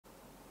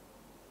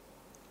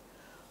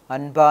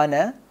அன்பான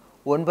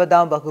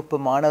 9ஆம் வகுப்பு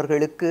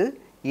மாணவர்களுக்கு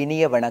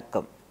இனிய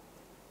வணக்கம்.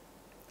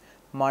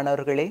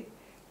 மாணவர்களே,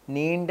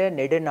 நீண்ட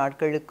நெடு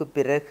நாட்களுக்கு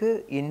பிறகு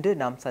இன்று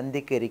நாம்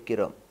சந்திக்க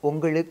இருக்கிறோம்.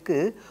 உங்களுக்கு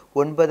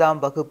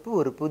 9ஆம் வகுப்பு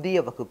ஒரு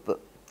புதிய வகுப்பு.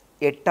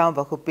 8ஆம்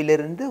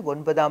வகுப்பிலிருந்து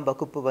 9ஆம்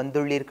வகுப்பு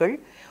வந்துள்ளீர்கள்.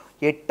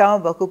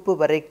 8ஆம் வகுப்பு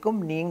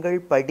வரைக்கும் நீங்கள்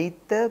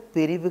படித்த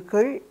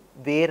பிரிவுகள்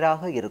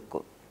வேறாக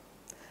இருக்கும்.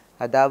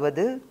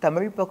 அதாவது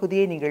தமிழ்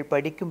பகுதியை நீங்கள்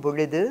படிக்கும்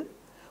பொழுது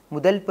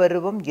முதல்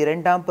பருவம்,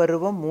 2ஆம்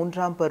பருவம்,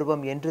 3ஆம்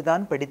பருவம்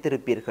என்றுதான்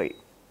படித்திருப்பீர்கள்.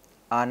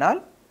 ஆனால்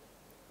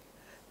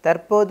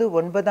தற்போது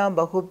 9ஆம்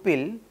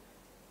வகுப்பில்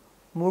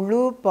முழு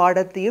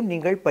பாடத்தையும்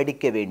நீங்கள்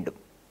படிக்க வேண்டும்.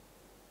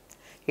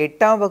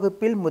 8ஆம்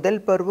வகுப்பில்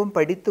முதல் பருவம்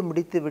படித்து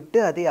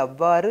முடித்துவிட்டு அதை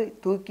அவ்வாறு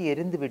தூக்கி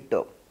எறிந்து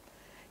விட்டோம்.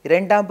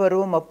 2ஆம்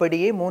பருவம்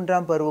அப்படியே,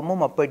 3ஆம்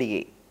பருவமும்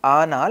அப்படியே.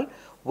 ஆனால்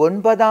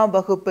 9ஆம்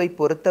வகுப்பை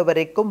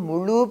பொறுத்தவரைக்கும்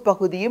முழு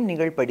பகுதியும்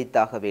நீங்கள்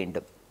படித்தாக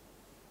வேண்டும்.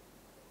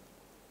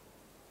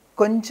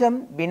 கொஞ்சம்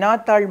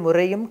வினாத்தாள்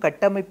முறையும்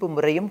கட்டமைப்பு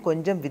முறையும்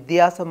கொஞ்சம்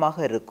வித்தியாசமாக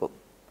இருக்கும்.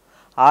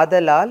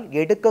 ஆதலால்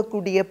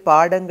எடுக்கக்கூடிய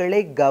பாடங்களை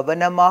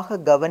கவனமாக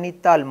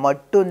கவனித்தால்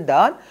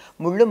மட்டும்தான்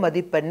முழு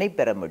மதிப்பெண்ணை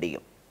பெற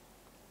முடியும்.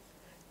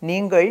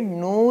 நீங்கள்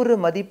 100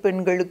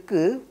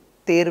 மதிப்பெண்களுக்கு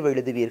தேர்வு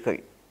எழுதுவீர்கள்.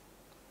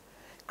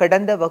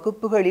 கடந்த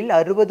வகுப்புகளில்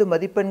 60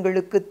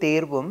 மதிப்பெண்களுக்கு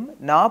தேர்வும்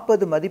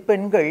 40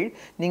 மதிப்பெண்கள்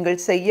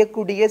நீங்கள்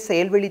செய்யக்கூடிய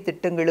செயல்வழி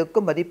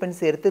திட்டங்களுக்கு மதிப்பெண்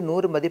சேர்த்து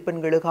 100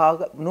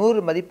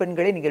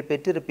 மதிப்பெண்களை நீங்கள்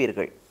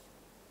பெற்றிருப்பீர்கள்.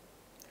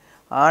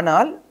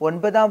 ஆனால்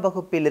 9ஆம்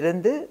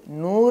வகுப்பிலிருந்து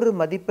 100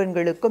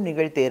 மதிப்பெண்களுக்கும்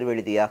நீங்கள் தேர்வு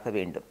எழுதியாக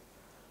வேண்டும்.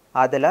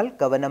 ஆதலால்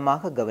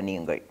கவனமாக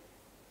கவனியுங்கள்.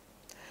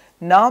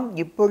 நாம்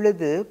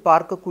இப்பொழுது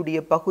பார்க்கக்கூடிய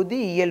பகுதி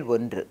இயல்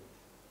 1.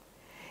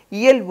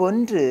 இயல்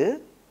 1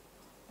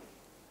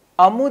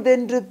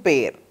 அமுதென்று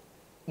பெயர்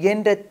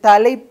என்ற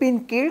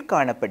தலைப்பின் கீழ்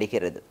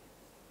காணப்படுகிறது.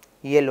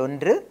 இயல்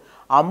 1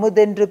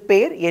 அமுதென்று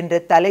பெயர்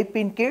என்ற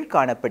தலைப்பின் கீழ்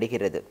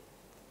காணப்படுகிறது.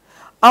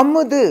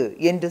 அமுது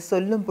என்று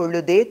சொல்லும்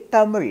பொழுதே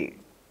தமிழ்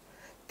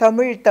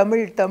தமிழ்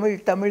தமிழ் தமிழ்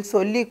தமிழ்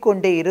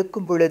சொல்லிக்கொண்டே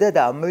இருக்கும் பொழுது அது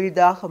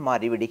அமிழ்தாக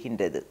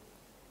மாறிவிடுகின்றது.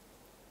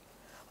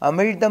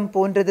 அமிழ்தம்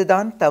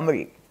போன்றதுதான்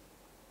தமிழ்.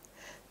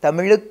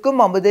 தமிழுக்கும்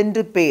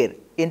அமுதென்று பெயர்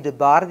என்று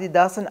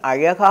பாரதிதாசன்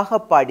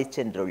அழகாக பாடி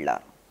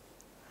சென்றுள்ளார்.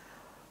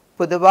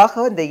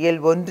 பொதுவாக இந்த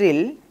இயல்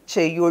 1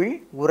 செய்யுள்,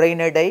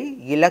 உரைநடை,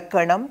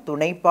 இலக்கணம்,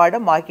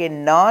 துணைப்பாடம் ஆகிய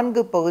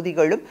 4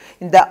 பகுதிகளும்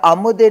இந்த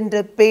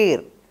அமுதென்ற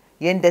பெயர்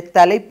என்ற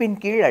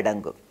தலைப்பின் கீழ்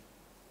அடங்கும்.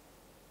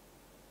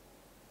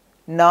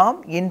 நாம்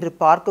இன்று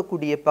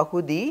பார்க்கக்கூடிய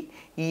பகுதி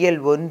இயல்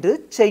 1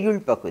 செய்யுள்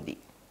பகுதி.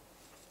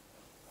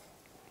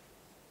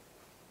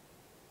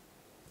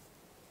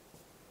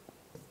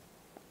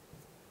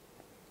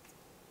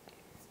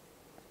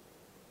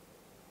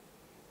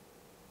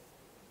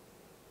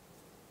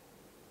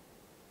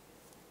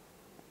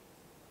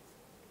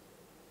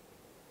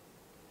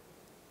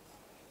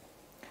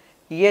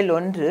 இயல்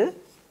 1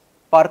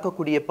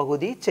 பார்க்கக்கூடிய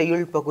பகுதி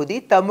செய்யுள் பகுதி,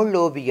 தமிழ்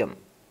ஓவியம்.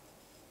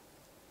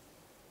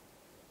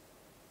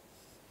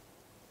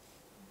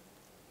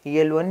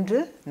 இயல் 1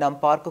 நாம்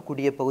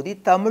பார்க்கக்கூடிய பகுதி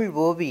தமிழ்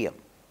ஓவியம்.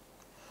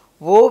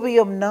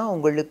 ஓவியம்னா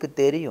உங்களுக்கு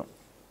தெரியும்.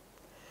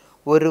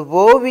 ஒரு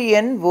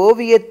ஓவியன்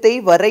ஓவியத்தை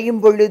வரையும்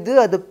பொழுது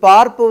அது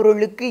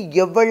பார்ப்பவர்களுக்கு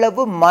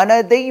எவ்வளவு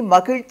மனதை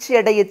மகிழ்ச்சி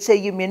அடைய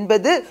செய்யும்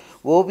என்பது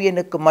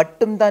ஓவியனுக்கு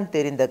மட்டும்தான்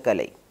தெரிந்த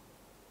கலை.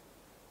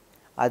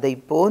 அதை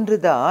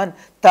போன்றுதான்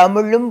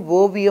தமிழும்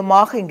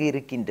ஓவியமாக இங்கு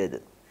இருக்கின்றது.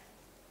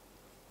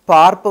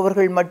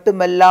 பார்ப்பவர்கள்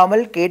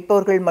மட்டுமல்லாமல்,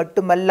 கேட்பவர்கள்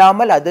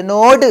மட்டுமல்லாமல்,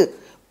 அதனோடு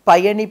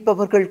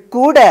பயணிப்பவர்கள்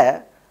கூட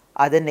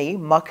அதனை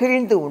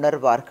மகிழ்ந்து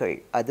உணர்வார்கள்.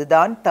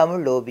 அதுதான்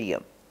தமிழ்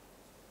ஓவியம்.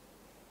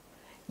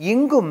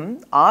 இங்கும்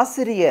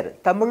ஆசிரியர்,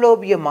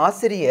 தமிழோவியம்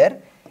ஆசிரியர்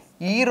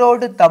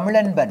ஈரோடு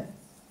தமிழன்பன்.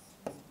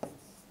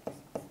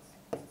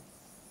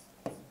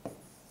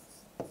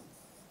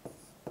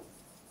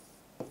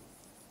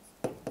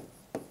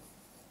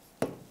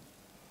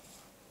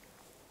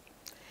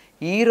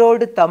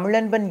 ஈரோடு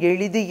தமிழன்பன்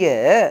எழுதிய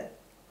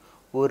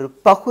ஒரு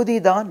பகுதி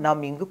தான்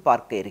நாம் இங்கு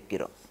பார்க்க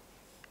இருக்கிறோம்.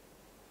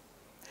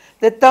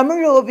 இந்த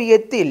தமிழ்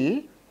ஓவியத்தில்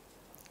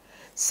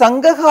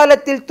சங்க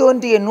காலத்தில்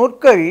தோன்றிய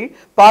நூல்கள்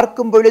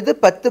பார்க்கும் பொழுது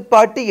 10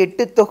 பாட்டு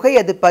 8 தொகை,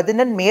 அது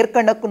 11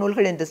 மேற்கணக்கு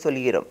நூல்கள் என்று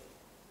சொல்கிறோம்.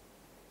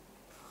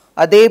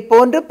 அதே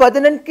போன்று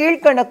 11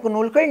 கீழ்கணக்கு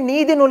நூல்கள்,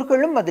 நீதி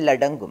நூல்களும் அதில்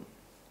அடங்கும்.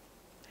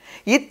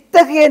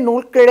 இத்தகைய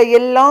நூல்களை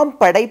எல்லாம்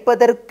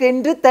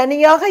படைப்பதற்கென்று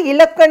தனியாக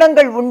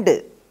இலக்கணங்கள் உண்டு,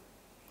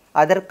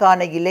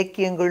 அதற்கான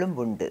இலக்கியங்களும்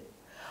உண்டு.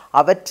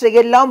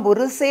 அவற்றையெல்லாம்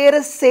ஒரு சேர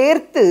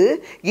சேர்த்து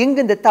இங்கு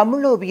இந்த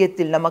தமிழ்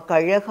ஓவியத்தில் நமக்கு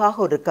அழகாக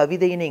ஒரு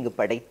கவிதையினை இங்கு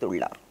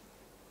படைத்துள்ளார்.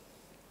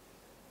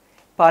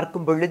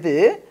 பார்க்கும் பொழுது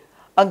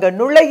அங்க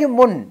நுழையும்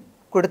முன்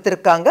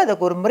கொடுத்திருக்காங்க,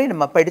 அதுக்கு ஒரு முறை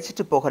நம்ம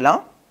படிச்சுட்டு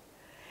போகலாம்.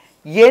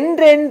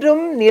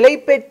 என்றென்றும் நிலை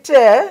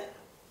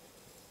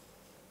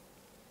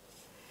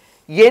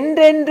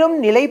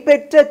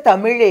பெற்ற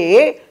தமிழே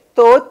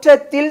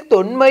தோற்றத்தில்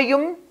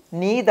தொன்மையும்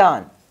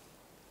நீதான்.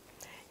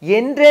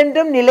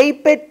 என்றென்றும் நிலை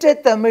பெற்ற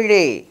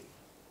தமிழே,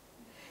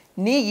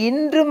 நீ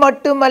இன்று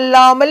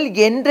மட்டுமல்லாமல்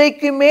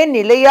என்றைக்குமே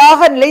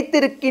நிலையாக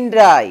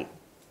நிலைத்திருக்கின்றாய்.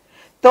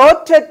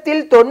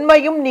 தோற்றத்தில்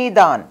தொன்மையும்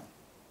நீதான்.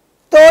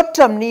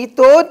 தோற்றம், நீ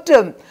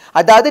தோற்றம்,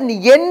 அதாவது நீ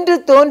என்று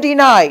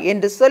தோன்றினாய்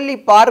என்று சொல்லி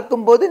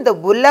பார்க்கும்போது இந்த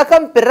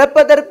உலகம்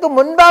பிறப்பதற்கு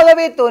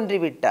முன்பாகவே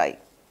தோன்றிவிட்டாய்.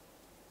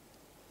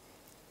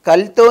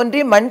 கல்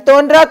தோன்றி மண்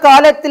தோன்றா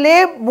காலத்திலே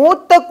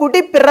மூத்த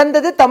குடி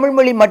பிறந்தது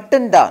தமிழ்மொழி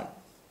மட்டும்தான்.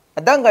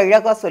 அதான்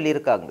அழகா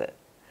சொல்லியிருக்காங்க.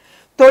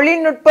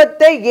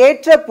 தொழில்நுட்பத்தை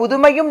ஏற்ற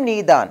புதுமையும்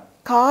நீதான்.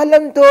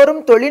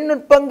 காலந்தோறும்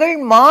தொழில்நுட்பங்கள்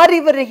மாறி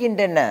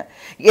வருகின்றன.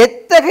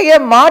 எத்தகைய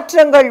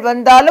மாற்றங்கள்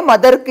வந்தாலும்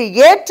அதற்கு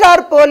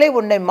ஏற்றாற் போல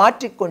உன்னை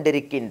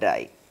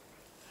மாற்றிக்கொண்டிருக்கின்றாய்.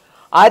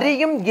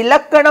 அறியும்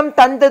இலக்கணம்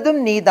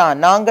தந்ததும் நீதான்.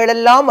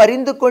 நாங்களெல்லாம்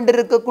அறிந்து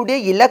கொண்டிருக்கக்கூடிய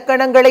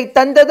இலக்கணங்களை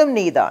தந்ததும்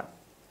நீதான்.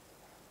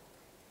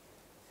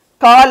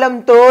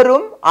 காலம்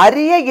தோறும்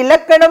அரிய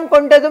இலக்கணம்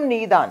கொண்டதும்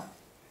நீதான்.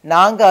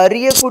 நாங்க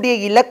அறியக்கூடிய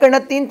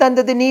இலக்கணத்தையும்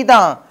தந்தது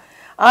நீதான்.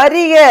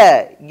 அரிய,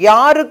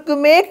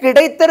 யாருக்குமே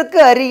கிடைத்தற்கு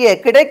அரிய,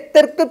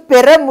 கிடைத்தற்கு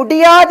பெற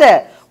முடியாத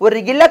ஒரு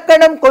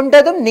இலக்கணம்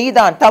கொண்டதும்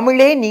நீதான்.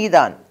 தமிழே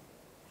நீதான்.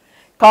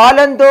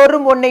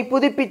 காலந்தோறும் உன்னை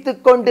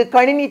புதுப்பித்துக் கொண்டு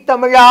கணினி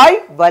தமிழாய்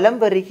வலம்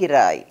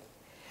வருகிறாய்.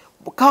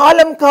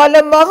 காலம்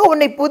காலமாக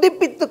உன்னை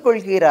புதுப்பித்துக்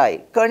கொள்கிறாய்.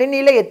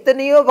 கணினியில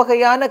எத்தனையோ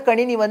வகையான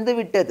கணினி வந்து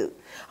விட்டது.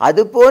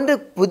 அது போன்று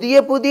புதிய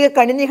புதிய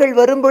கணினிகள்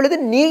வரும் பொழுது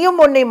நீயும்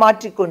உன்னை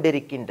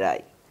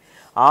மாற்றிக்கொண்டிருக்கின்றாய்.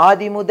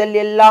 ஆதி முதல்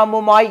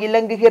எல்லாமுமாய்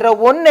இலங்குகிற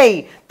உன்னை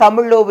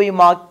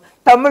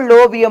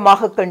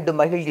தமிழோவியமாக கண்டு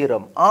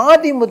மகிழ்கிறோம்.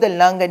 ஆதி முதல்,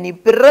 நாங்க நீ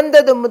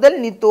பிறந்தது முதல்,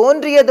 நீ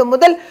தோன்றியது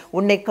முதல்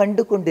உன்னை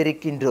கண்டு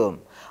கொண்டிருக்கின்றோம்.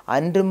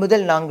 அன்று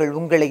முதல் நாங்கள்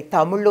உங்களை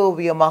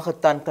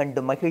தமிழோவியமாகத்தான்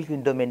கண்டு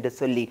மகிழ்கின்றோம் என்று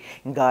சொல்லி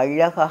இங்கு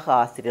அழகாக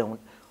ஆசிரியர்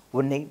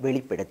உன்னை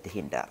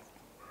வெளிப்படுத்துகின்றார்.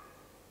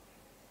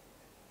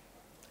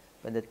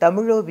 இந்த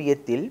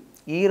தமிழோவியத்தில்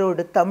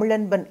ஈரோடு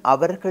தமிழன்பன்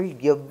அவர்கள்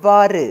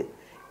எவ்வாறு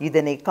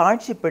இதனை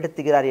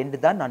காட்சிப்படுத்துகிறார்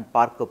என்றுதான் நான்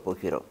பார்க்க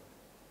போகிறோம்.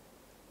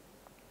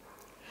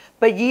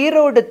 இப்ப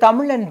ஈரோடு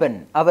தமிழன்பன்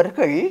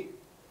அவர்கள்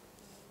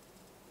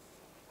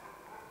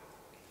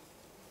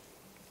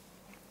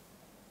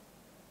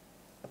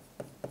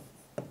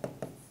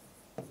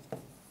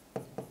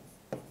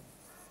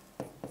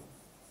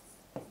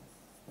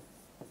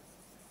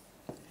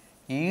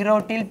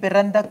ஈரோட்டில்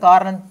பிறந்த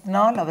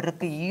காரணத்தினால்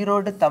அவருக்கு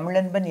ஈரோடு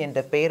தமிழன்பன்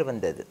என்ற பெயர்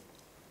வந்தது.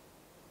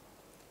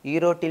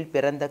 ஈரோட்டில்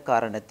பிறந்த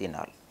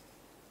காரணத்தினால்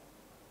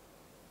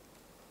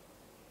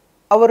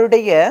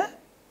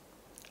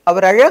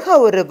அவர் அழகா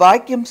ஒரு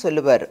வாக்கியம்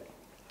சொல்லுவார்.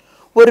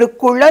 ஒரு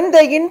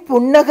குழந்தையின்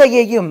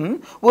புன்னகையையும்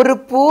ஒரு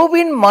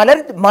பூவின்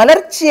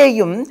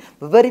மலர்ச்சியையும்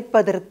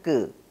விவரிப்பதற்கு,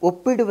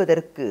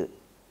 ஒப்பிடுவதற்கு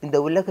இந்த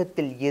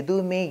உலகத்தில்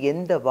எதுவுமே,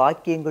 எந்த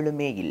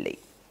வாக்கியங்களுமே இல்லை.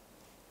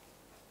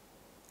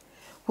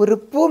 ஒரு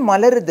பூ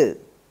மலருது,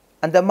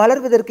 அந்த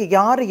மலர்வதற்கு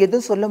யாரும்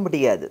எதுவும் சொல்ல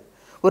முடியாது.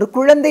 ஒரு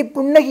குழந்தை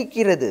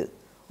புன்னகிக்கிறது,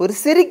 ஒரு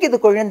சிரிக்குது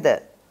குழந்தை,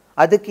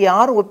 அதுக்கு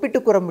யாரும்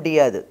ஒப்பிட்டு கூற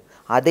முடியாது.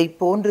 அதை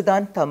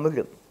போன்றுதான்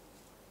தமிழும்.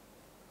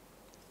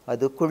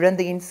 அது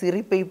குழந்தையின்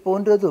சிரிப்பை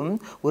போன்றதும்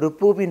ஒரு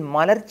பூவின்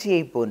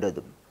மலர்ச்சியை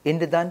போன்றதும்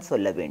என்றுதான்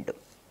சொல்ல வேண்டும்.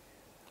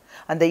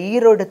 அந்த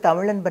ஈரோடு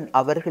தமிழன்பன்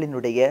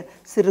அவர்களினுடைய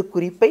சிறு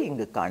குறிப்பை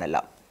இங்கு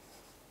காணலாம்.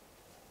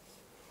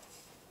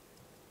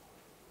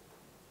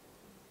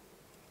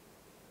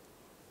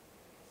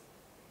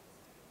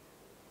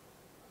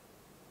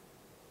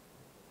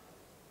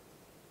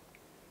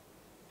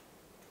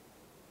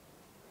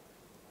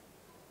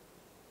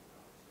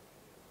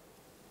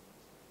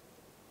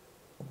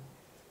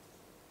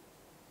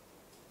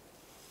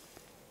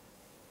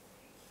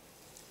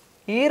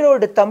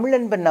 ஈரோடு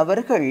தமிழன்பன்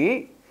அவர்கள்,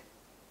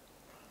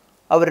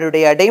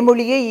 அவருடைய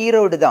அடைமொழியே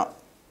ஈரோடு தான்.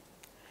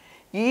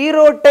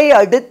 ஈரோட்டை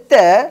அடுத்த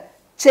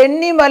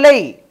சென்னிமலை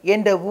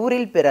என்ற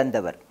ஊரில்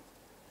பிறந்தவர்.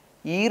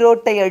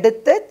 ஈரோட்டை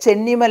அடுத்த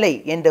சென்னிமலை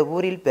என்ற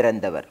ஊரில்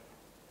பிறந்தவர்.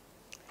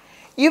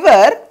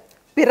 இவர்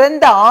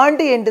பிறந்த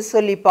ஆண்டு என்று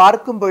சொல்லி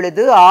பார்க்கும்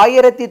பொழுது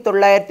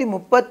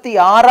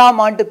 1936ஆம்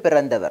ஆண்டு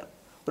பிறந்தவர்.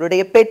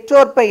 இவருடைய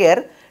பெற்றோர்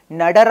பெயர்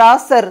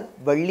நடராசர்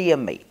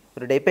வள்ளியம்மை.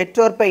 இவருடைய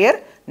பெற்றோர் பெயர்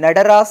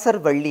நடராசர்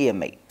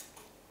வள்ளியம்மை.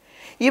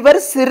 இவர்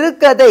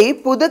சிறுகதை,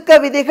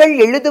 புதுக்கவிதைகள்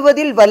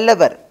எழுதுவதில்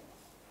வல்லவர்.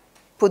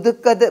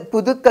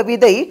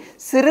 புதுக்கவிதை,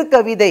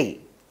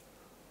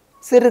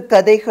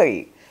 சிறுகதைகள்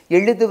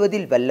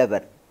எழுதுவதில்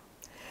வல்லவர்.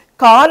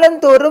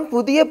 காலந்தோறும்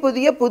புதிய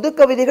புதிய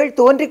புதுக்கவிதைகள்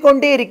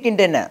தோன்றிக்கொண்டே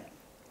இருக்கின்றன.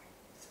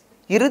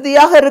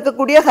 இறுதியாக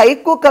இருக்கக்கூடிய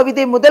ஹைக்கூ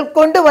கவிதை முதல்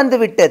கொண்டு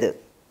வந்துவிட்டது.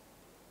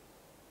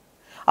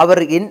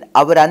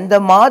 அவர் அந்த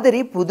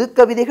மாதிரி புது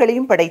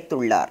கவிதைகளையும்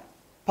படைத்துள்ளார்.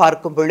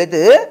 பார்க்கும் பொழுது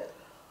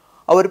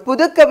அவர்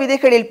புது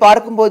கவிதைகளில்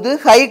பார்க்கும்போது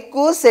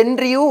ஹைக்கூ,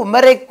 சென்றியூ,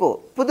 உமரைக்கூ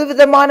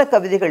புதுவிதமான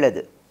கவிதைகள்.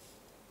 அது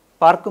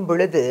பார்க்கும்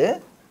பொழுது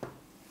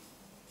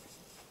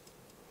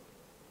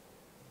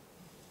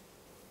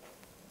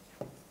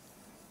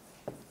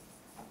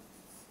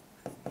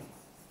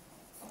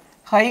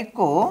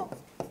ஹைக்கூ,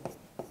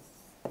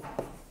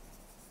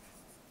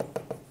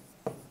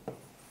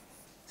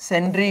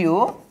 சென்றியூ,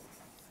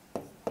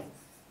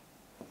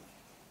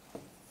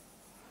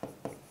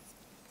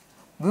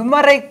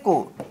 விமரைக்கூ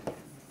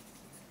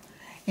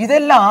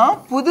இதெல்லாம்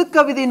புது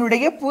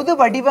கவிதையினுடைய புது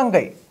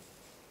வடிவங்கள்.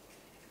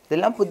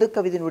 இதெல்லாம் புது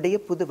கவிதையினுடைய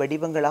புது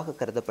வடிவங்களாக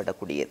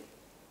கருதப்படக்கூடியது.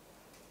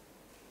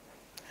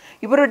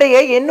 இவருடைய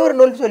இன்னொரு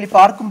நூல் சொல்லி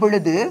பார்க்கும்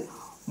பொழுது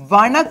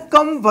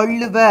வணக்கம்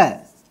வள்ளுவ.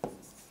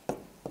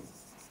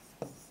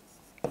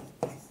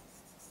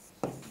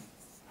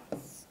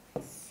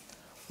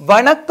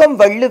 வணக்கம்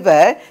வள்ளுவ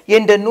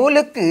என்ற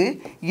நூலுக்கு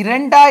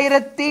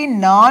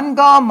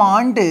 2004ஆம்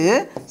ஆண்டு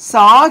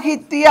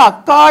சாகித்ய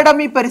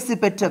அகாடமி பரிசு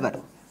பெற்றவர்.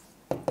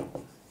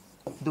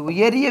 இது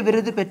உயரிய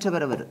விருது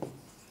பெற்றவர் அவர்.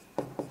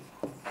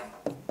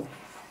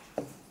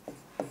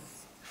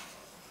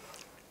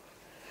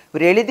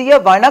 இவர் எழுதிய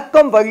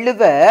வணக்கம்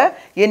வள்ளுவ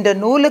என்ற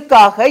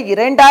நூலுக்காக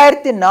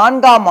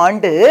 2004ஆம்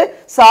ஆண்டு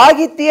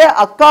சாகித்ய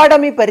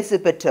அகாடமி பரிசு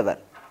பெற்றவர்.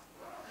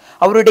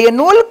 அவருடைய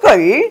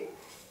நூல்கள்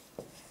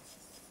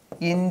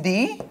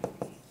இந்தி,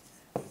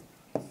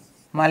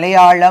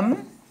 மலையாளம்,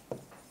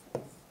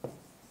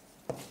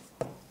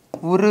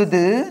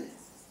 உருது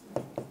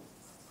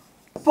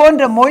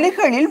போன்ற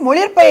மொழிகளில்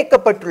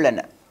மொழிபெயர்க்கப்பட்டுள்ளன.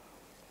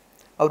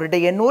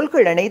 அவருடைய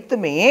நூல்கள்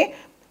அனைத்துமே,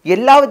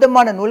 எல்லா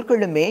விதமான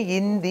நூல்களுமே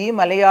இந்தி,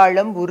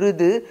 மலையாளம்,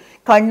 உருது,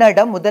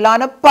 கன்னடம்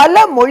முதலான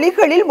பல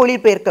மொழிகளில்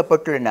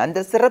மொழிபெயர்க்கப்பட்டுள்ளன.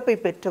 அந்த சிறப்பை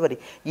பெற்றவர்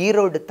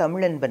ஈரோடு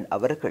தமிழன்பன்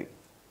அவர்கள்.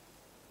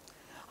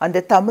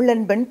 அந்த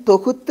தமிழன்பன்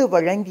தொகுத்து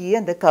வழங்கிய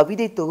அந்த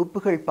கவிதை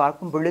தொகுப்புகள்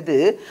பார்க்கும் பொழுது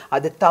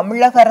அது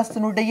தமிழக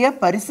அரசினுடைய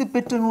பரிசு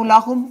பெற்ற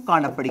நூலாகவும்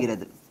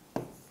காணப்படுகிறது.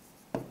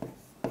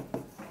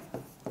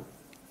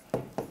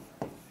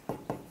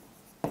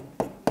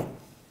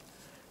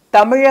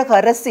 தமிழக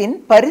அரசின்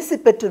பரிசு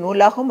பெற்ற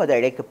நூலாகவும் அது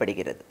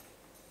அழைக்கப்படுகிறது.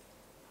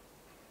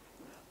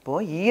 இப்போ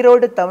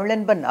ஈரோடு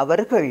தமிழன்பன்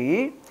அவர்கள்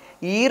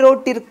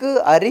ஈரோட்டிற்கு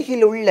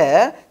அருகில் உள்ள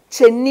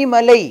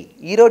சென்னிமலை,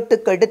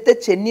 ஈரோட்டுக்கு அடுத்த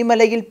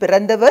சென்னிமலையில்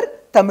பிறந்தவர்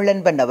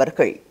தமிழன்பன்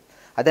அவர்கள்.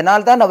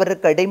 அதனால்தான்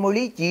அவருக்கு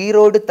அடைமொழி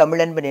ஈரோடு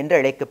தமிழன்பன் என்று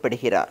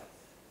அழைக்கப்படுகிறார்.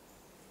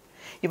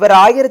 இவர்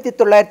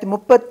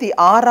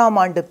 1936ஆம்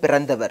ஆண்டு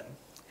பிறந்தவர்.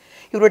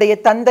 இவருடைய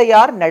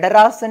தந்தையார்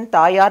நடராசன்,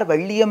 தாயார்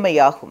வள்ளியம்மை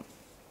ஆகும்.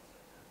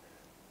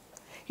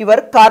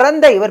 இவர்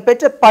கரந்தை, இவர்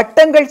பெற்ற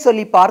பட்டங்கள்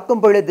சொல்லி பார்க்கும்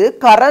பொழுது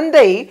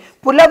கரந்தை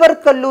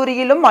புலவர்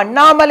கல்லூரியிலும்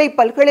அண்ணாமலை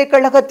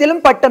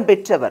பல்கலைக்கழகத்திலும் பட்டம்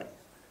பெற்றவர்.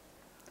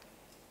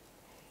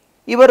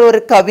 இவர் ஒரு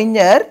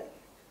கவிஞர்,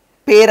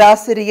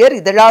 பேராசிரியர்,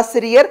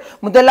 இதழாசிரியர்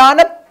முதலான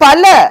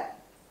பல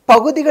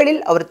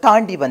பகுதிகளில் அவர்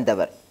தாண்டி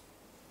வந்தவர்.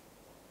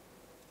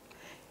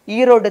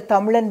 ஈரோடு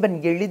தமிழன்பன்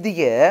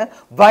எழுதிய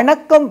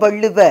வணக்கம்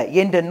வள்ளுவ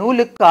என்ற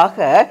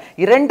நூலுக்காக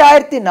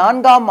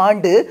 2004ஆம்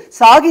ஆண்டு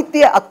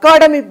சாகித்ய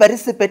அகாடமி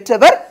பரிசு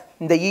பெற்றவர்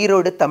இந்த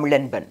ஈரோடு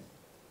தமிழன்பன்.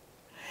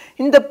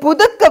 இந்த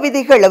புது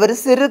கவிதைகள், அவர்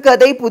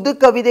சிறுகதை, புது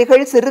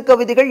கவிதைகள், சிறு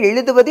கவிதைகள்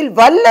எழுதுவதில்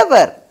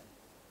வல்லவர்.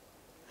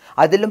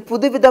 அதிலும்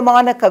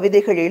புதுவிதமான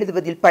கவிதைகள்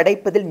எழுதுவதில்,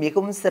 படைப்பதில்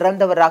மிகவும்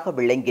சிறந்தவராக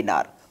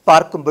விளங்கினார்.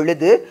 பார்க்கும்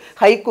பொழுது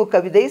ஹைக்கூ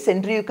கவிதை,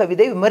 சென்றியு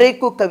கவிதை,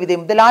 விமரைக்கூ கவிதை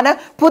முதலான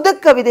புது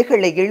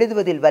கவிதைகளை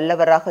எழுதுவதில்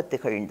வல்லவராக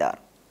திகழ்ந்தார்.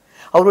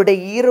 அவருடைய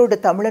ஈரோடு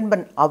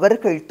தமிழன்பன்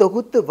அவர்கள்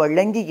தொகுத்து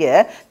வழங்கிய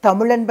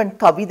தமிழன்பன்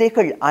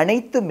கவிதைகள்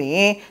அனைத்துமே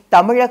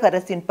தமிழக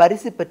அரசின்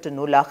பரிசு பெற்ற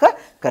நூலாக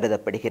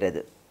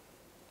கருதப்படுகிறது.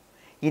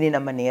 இனி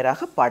நம்ம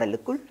நேராக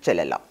பாடலுக்குள்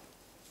செல்லலாம்.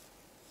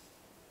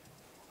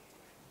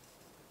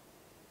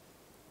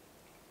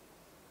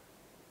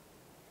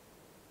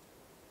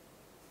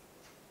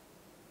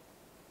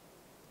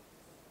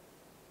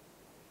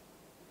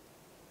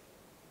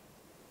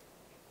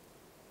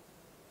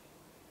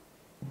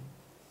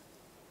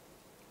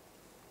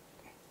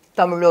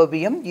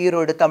 தமிழோவியம்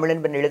ஈரோடு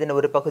தமிழன்பன் எழுதின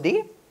ஒரு பகுதி.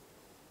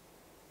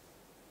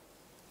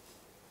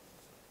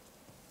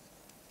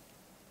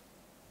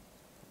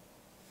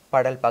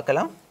 பாடல்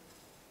பார்க்கலாம்.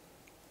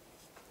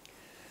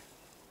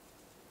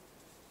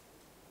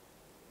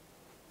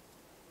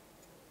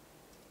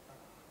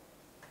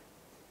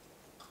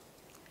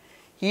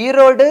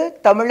 ஈரோடு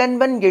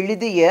தமிழன்பன்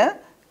எழுதிய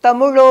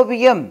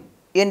தமிழோவியம்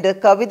என்ற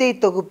கவிதை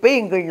தொகுப்பை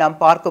இங்கு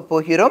நாம் பார்க்க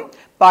போகிறோம்.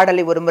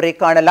 பாடலை ஒருமுறை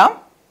காணலாம்.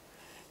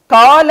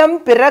 காலம்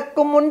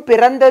பிறக்கும் முன்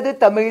பிறந்தது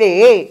தமிழே,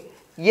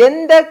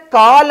 எந்த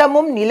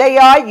காலமும்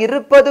நிலையாய்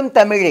இருப்பதும்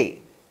தமிழே.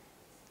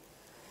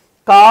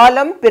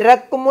 காலம்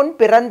பிறக்கும் முன்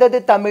பிறந்தது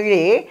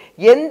தமிழே,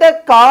 எந்த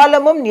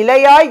காலமும்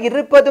நிலையாய்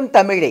இருப்பதும்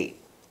தமிழே.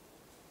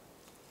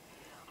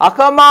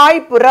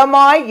 அகமாய்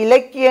புறமாய்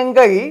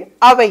இலக்கியங்கள்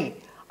அவை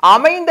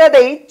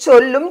அமைந்ததை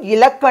சொல்லும்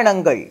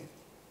இலக்கணங்கள்.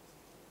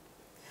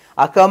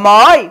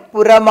 அகமாய்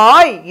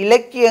புறமாய்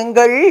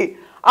இலக்கியங்கள்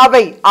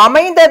அவை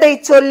அமைந்ததை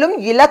சொல்லும்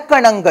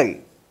இலக்கணங்கள்.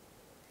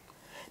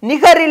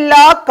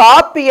 நிகரில்லா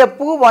காப்பிய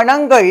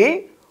பூவனங்கள்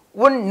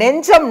உன்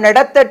நெஞ்சம்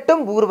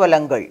நடத்தட்டும்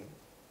ஊர்வலங்கள்.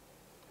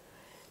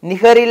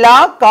 நிகரில்லா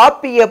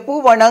காப்பிய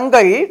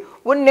பூவனங்கள்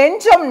உன்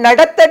நெஞ்சம்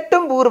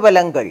நடத்தட்டும்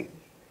ஊர்வலங்கள்.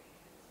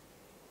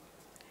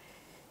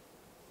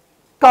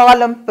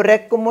 காலம்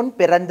பிறக்கும் முன்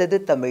பிறந்தது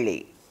தமிழே,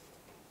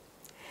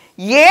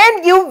 ஏன்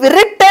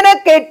இவ்விருட்டென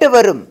கேட்டு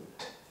வரும்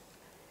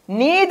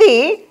நீதி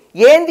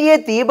ஏந்திய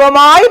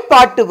தீபமாய்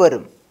பாட்டு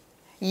வரும்.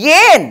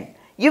 ஏன்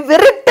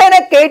இவ்விருட்டென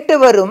கேட்டு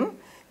வரும்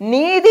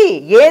நீதி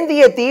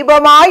ஏந்திய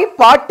தீபமாய்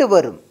பாட்டு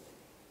வரும்.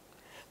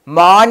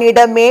 மானிட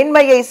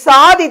மேன்மையை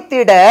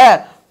சாதித்திட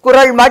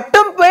குரல்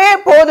மட்டும்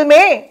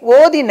போதுமே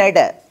ஓதி நட.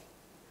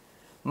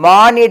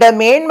 மானிட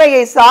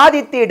மேன்மையை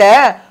சாதித்திட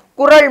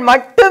குரல்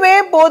மட்டுமே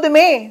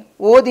போதுமே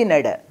ஓதி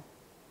நட.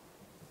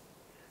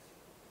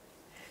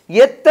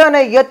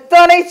 எத்தனை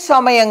எத்தனை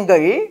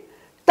சமயங்கள்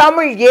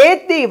தமிழ்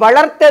ஏத்தி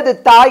வளர்த்தது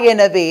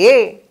தாயெனவே,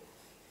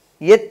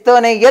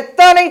 எத்தனை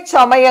எத்தனை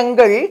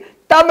சமயங்கள்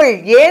தமிழ்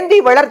ஏந்தி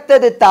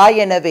வளர்த்தது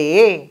தாயெனவே,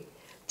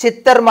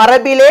 சித்தர்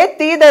மரபிலே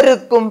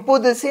தீதருக்கும்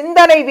புது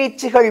சிந்தனை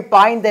வீச்சுகள்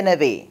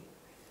பாய்ந்தனவே,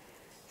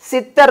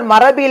 சித்தர்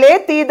மரபிலே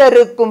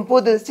தீதருக்கும்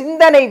புது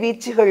சிந்தனை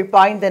வீச்சுகள்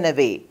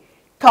பாய்ந்தனவே,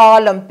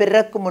 காலம்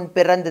பிறக்கும் முன்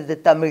பிறந்தது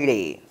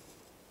தமிழே,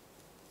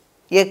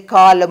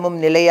 எக்காலமும்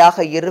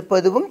நிலையாக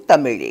இருப்பதும்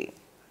தமிழே.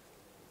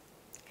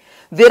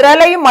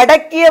 விரலை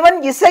மடக்கியவன்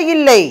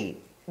இசையில்லை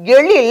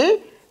எழில்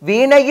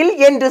வீணையில்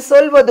என்று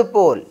சொல்வது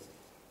போல்,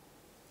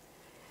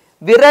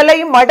 விரலை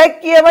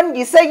மடக்கியவன்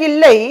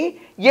இசையில்லை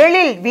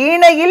எழில்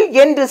வீணையில்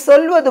என்று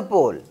சொல்வது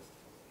போல்,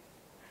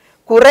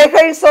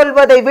 குறைகள்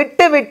சொல்வதை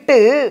விட்டுவிட்டு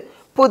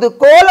புது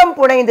கோலம்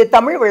புனைந்து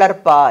தமிழ்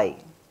வளர்ப்பாய்,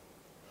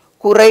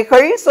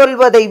 குறைகள்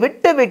சொல்வதை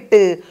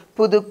விட்டுவிட்டு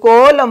புது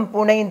கோலம்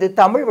புனைந்து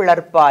தமிழ்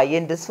வளர்ப்பாய்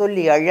என்று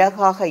சொல்லி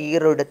அழகாக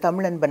ஈரோடு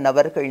தமிழன்பன்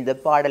அவர்கள் இந்த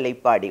பாடலை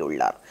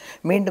பாடியுள்ளார்.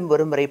 மீண்டும்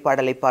ஒருமுறை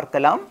பாடலை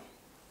பார்க்கலாம்.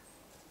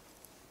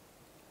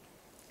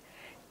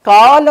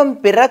 காலம்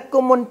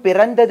பிறக்கும் முன்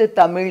பிறந்தது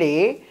தமிழே,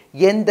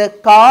 எந்த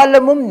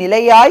காலமும்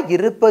நிலையாய்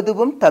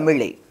இருப்பதுவும்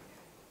தமிழே.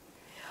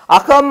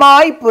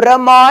 அகமாய்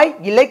புறமாய்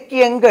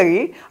இலக்கியங்கள்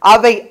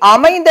அவை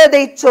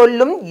அமைந்ததை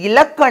சொல்லும்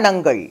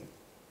இலக்கணங்கள்,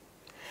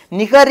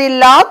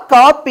 நிகரில்லா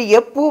காப்பிய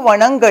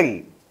பூவனங்கள்,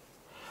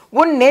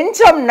 உன்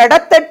நெஞ்சம்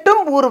நடத்தட்டும்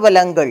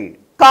ஊர்வலங்கள்.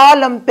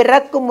 காலம்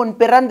பிறக்கும் முன்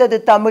பிறந்தது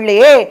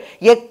தமிழே,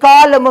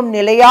 எக்காலமும்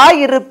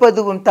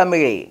நிலையாயிருப்பதுவும்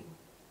தமிழே.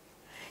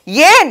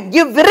 ஏன்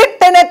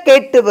இவ்விருட்டென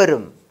கேட்டு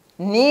வரும்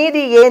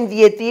நீதி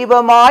ஏந்திய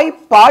தீபமாய்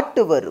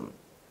பாட்டு வரும்,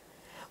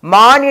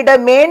 மானிட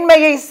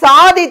மேன்மையை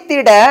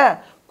சாதித்திட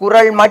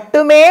குரல்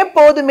மட்டுமே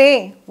போதுமே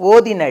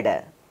ஓதினட.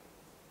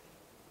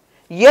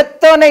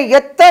 எத்தனை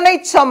எத்தனை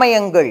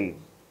சமயங்கள்,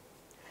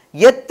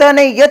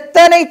 எத்தனை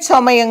எத்தனை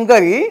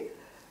சமயங்கள்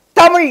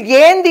தமிழ்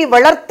ஏந்தி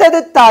வளர்த்தது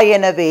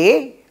தாயெனவே,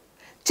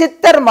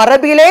 சித்தர்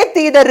மரபிலே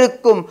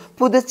தீதருக்கும்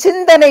புது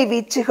சிந்தனை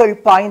வீச்சுகள்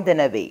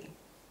பாய்ந்தனவே.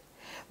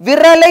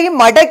 விரலை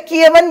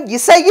மடக்கியவன்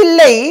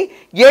இசையில்லை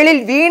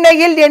எழில்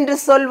வீணையில் என்று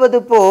சொல்வது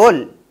போல்,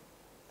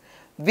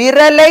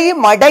 விரலை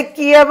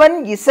மடக்கியவன்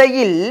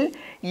இசையில்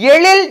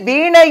எழில்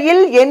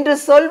வீணையில் என்று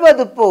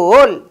சொல்வது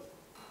போல்,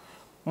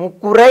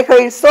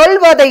 முக்குறைகள்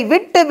சொல்வதை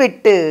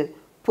விட்டுவிட்டு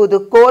புது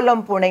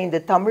கோலம் புனைந்து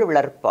தமிழ்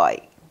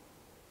வளர்ப்பாய்.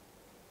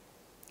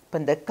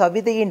 இந்த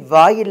கவிதையின்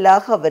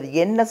வாயிலாக அவர்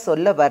என்ன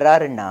சொல்ல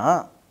வர்றாருன்னா,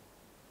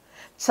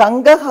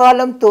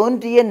 சங்ககாலம்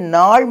தோன்றிய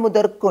நாள்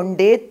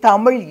முதற்கொண்டே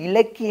தமிழ்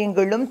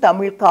இலக்கியங்களும்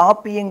தமிழ்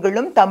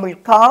காப்பியங்களும் தமிழ்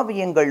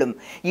காவியங்களும்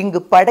இங்கு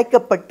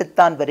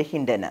படைக்கப்பட்டுத்தான்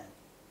வருகின்றன.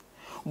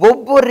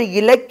 ஒவ்வொரு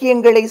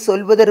இலக்கியங்களை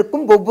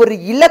சொல்வதற்கும் ஒவ்வொரு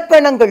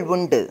இலக்கணங்கள்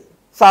உண்டு.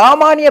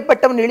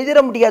 சாமானியப்பட்டவன்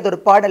எழுதிட முடியாத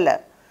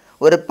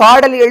ஒரு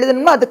பாடல்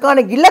எழுதணும்னா அதுக்கான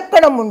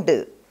இலக்கணம் உண்டு.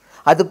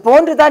 அது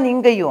போன்றுதான்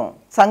இங்கேயும்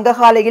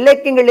சங்ககால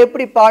இலக்கியங்கள்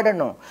எப்படி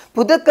பாடணும்,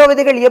 புது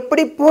கவிதைகள்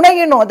எப்படி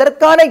புனையணும்,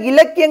 அதற்கான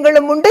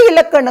இலக்கியங்களும் உண்டு,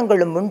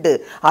 இலக்கணங்களும் உண்டு.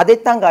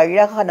 அதைத்தாங்க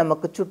அழகா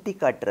நமக்கு சுட்டி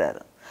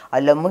காட்டுறாரு.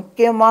 அல்ல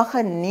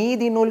முக்கியமாக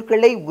நீதி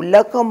நூல்களை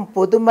உலகம்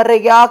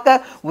பொதுமறையாக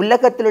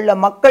உலகத்தில் உள்ள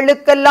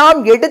மக்களுக்கெல்லாம்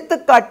எடுத்து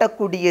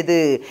காட்டக்கூடியது.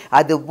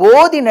 அது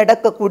ஓதி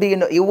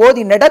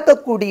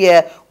நடக்கக்கூடிய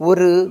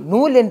ஒரு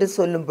நூல் என்று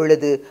சொல்லும்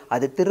பொழுது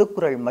அது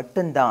திருக்குறள்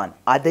மட்டும்தான்.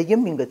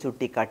 அதையும் இங்க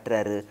சுட்டி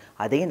காட்டுறாரு.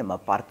 அதையும் நம்ம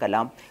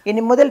பார்க்கலாம்.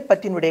 இனி முதல்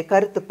பத்தினுடைய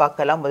கருத்து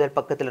பார்க்கலாம். முதல்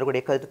பக்கத்தில்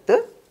இருக்கக்கூடிய கருத்து,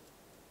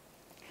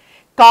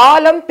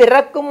 காலம்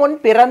பிறக்கும் முன்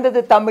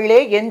பிறந்தது தமிழே,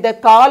 எந்த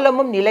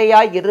காலமும்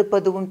நிலையாய்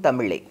இருப்பதும்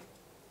தமிழே.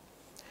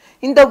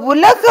 இந்த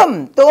உலகம்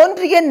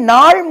தோன்றிய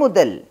நாள்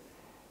முதல்,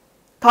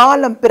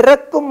 காலம்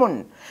பிறக்கும் முன்,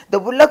 இந்த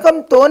உலகம்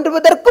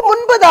தோன்றுவதற்கு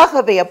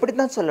முன்பதாகவே,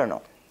 அப்படித்தான்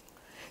சொல்லணும்,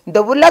 இந்த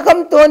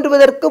உலகம்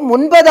தோன்றுவதற்கு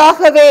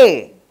முன்பதாகவே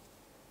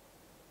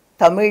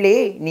தமிழே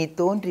நீ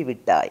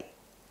தோன்றிவிட்டாய்.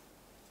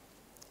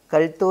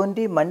 கல்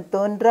தோன்றி மண்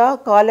தோன்றா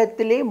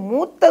காலத்திலே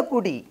மூத்த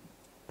குடி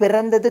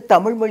பிறந்தது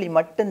தமிழ் மொழி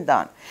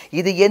மட்டும்தான்.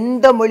 இது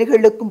எந்த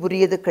மொழிகளுக்கும்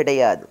உரியது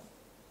கிடையாது.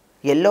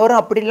 எல்லோரும்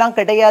அப்படிலாம்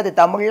கிடையாது.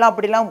 தமிழ்லாம்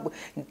அப்படிலாம்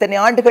இத்தனை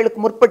ஆண்டுகளுக்கு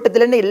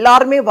முற்பட்டதுலன்னு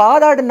எல்லாருமே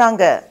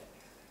வாதாடினாங்க.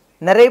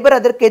 நிறைய பேர்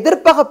அதற்கு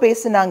எதிர்ப்பாக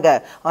பேசினாங்க.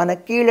 ஆனா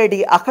கீழடி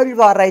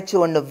அகழ்வாராய்ச்சி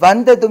ஒண்ணு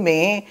வந்ததுமே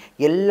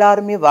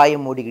எல்லாருமே வாயை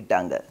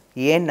மூடிக்கிட்டாங்க.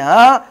 ஏன்னா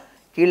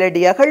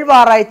கீழடி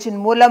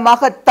அகழ்வாராய்ச்சியின்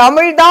மூலமாக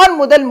தமிழ்தான்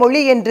முதல்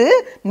மொழி என்று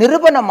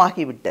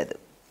நிரூபணமாகிவிட்டது.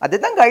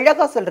 அதுதான்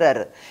அழகா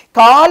சொல்றாரு.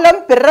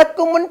 காலம்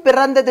பிறக்கும் முன்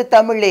பிறந்தது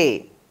தமிழே,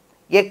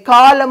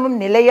 எக்காலமும்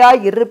நிலையாய்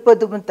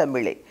இருப்பதும்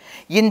தமிழே.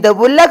 இந்த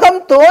உலகம்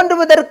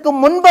தோன்றுவதற்கு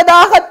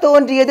முன்பதாக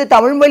தோன்றியது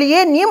தமிழ் மொழியே,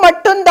 நீ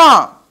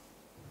மட்டும்தான்.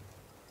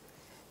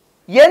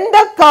 எந்த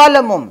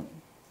காலமும்,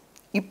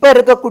 இப்ப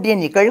இருக்கக்கூடிய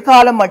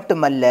நிகழ்காலம்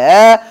மட்டுமல்ல,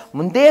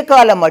 முந்தைய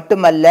காலம்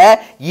மட்டுமல்ல,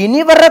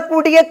 இனி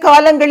வரக்கூடிய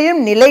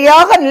காலங்களிலும்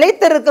நிலையாக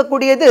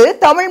நிலைத்திருக்கக்கூடியது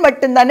தமிழ்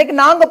மட்டும்தான். இன்னைக்கு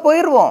நாங்க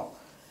போயிருவோம்.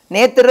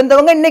 நேற்று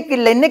இருந்தவங்க இன்னைக்கு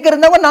இல்லை, இன்னைக்கு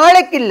இருந்தவங்க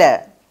நாளைக்கு இல்லை.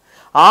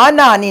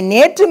 ஆனா நீ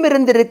நேற்றும்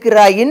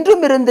இருந்திருக்கிறாய்,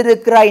 இன்றும்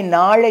இருந்திருக்கிறாய்,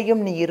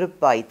 நாளையும் நீ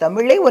இருப்பாய்.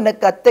 தமிழே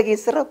உனக்கு அத்தகைய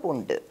சிறப்பு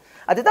உண்டு.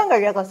 அதுதான்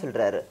அழகா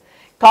சொல்றாரு.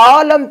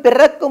 காலம்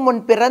பிறக்கும்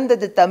முன்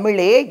பிறந்தது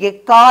தமிழே,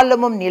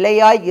 எக்காலமும்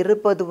நிலையாய்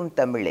இருப்பதும்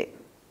தமிழே.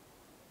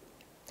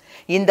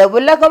 இந்த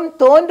உலகம்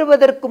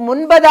தோன்றுவதற்கு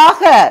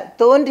முன்பதாக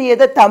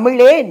தோன்றியது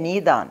தமிழே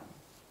நீதான்.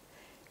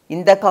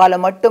 இந்த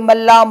காலம்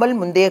மட்டுமல்லாமல்,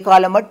 முந்தைய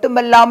காலம்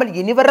மட்டுமல்லாமல்,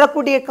 இனி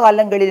வரக்கூடிய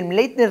காலங்களில்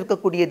நிலைத்து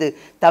நிற்கக்கூடியது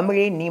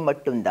தமிழே நீ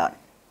மட்டும்தான்.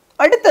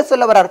 அடுத்த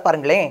சொல்ல வரார்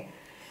பாருங்களேன்.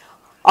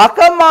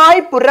 அகமாய்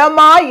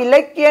புறமாய்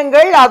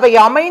இலக்கியங்கள் அவை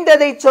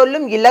அமைந்ததை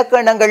சொல்லும்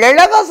இலக்கணங்கள்.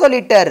 அழகா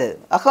சொல்லிட்டாரு.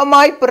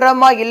 அகமாய்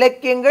புறமாய்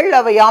இலக்கியங்கள்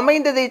அவை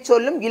அமைந்ததை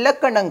சொல்லும்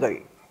இலக்கணங்கள்.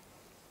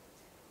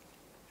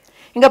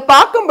 இங்க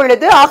பார்க்கும்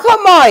பொழுது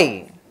அகமாய்,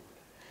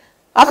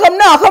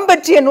 அகம்னா அகம்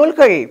பற்றிய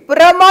நூல்கள்,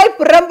 புறமாய்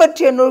புறம்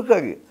பற்றிய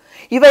நூல்கள்,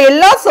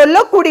 இவையெல்லாம்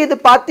சொல்லக்கூடியது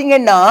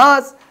பாத்தீங்கன்னா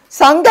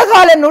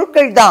சங்ககால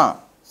நூல்கள் தான்.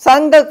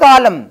 சங்க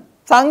காலம்,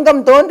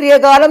 சங்கம் தோன்றிய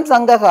காலம்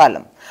சங்க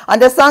காலம்.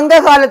 அந்த சங்க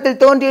காலத்தில்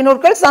தோன்றிய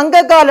நூல்கள்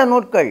சங்ககால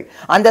நூல்கள்.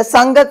 அந்த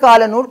சங்க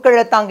கால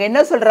நூல்களை தாங்க என்ன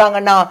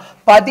சொல்றாங்கன்னா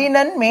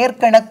 14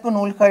 மேற்கணக்கு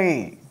நூல்கள்.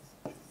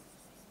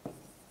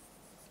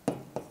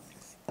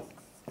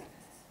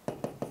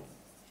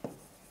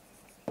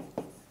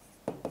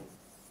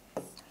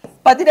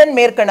 14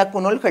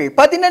 மேற்கணக்கு நூல்கள்.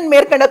 14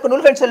 மேற்கணக்கு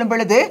நூல்கள் சொல்லும்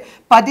பொழுது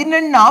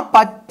 14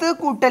 10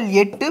 கூட்டல்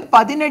 8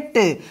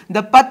 18.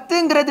 இந்த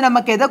 10ங்கிறது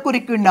நமக்கு எதை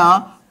குறிக்கும்னா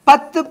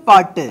 10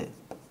 பாட்டு.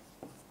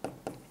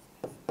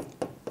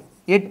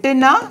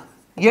 8னா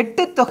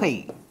 8 தொகை.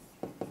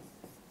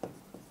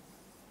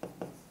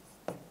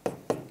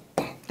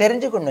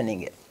 தெரிஞ்சுக்கணும்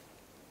நீங்க.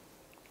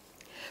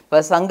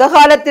 இப்ப சங்க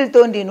காலத்தில்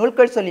தோன்றிய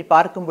நூல்கள் சொல்லி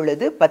பார்க்கும்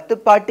பொழுது 10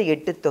 பாட்டு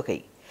 8 தொகை.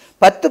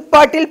 10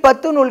 பாட்டில்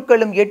 10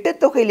 நூல்களும் 8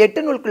 தொகையில்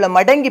 8 நூல்களும்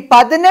அடங்கி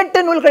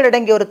 18 நூல்கள்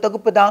அடங்கிய ஒரு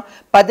தொகுப்பு தான்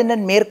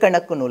 14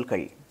 மேற்கணக்கு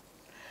நூல்கள்.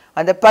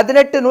 அந்த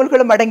 18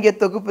 நூல்களும் அடங்கிய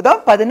தொகுப்பு தான்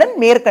 14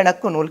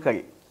 மேற்கணக்கு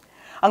நூல்கள்.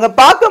 அங்க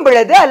பார்க்கும்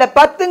பொழுது அதுல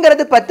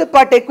 10ங்கிறது 10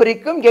 பாட்டை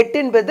குறிக்கும், 8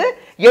 என்பது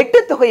 8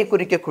 தொகையை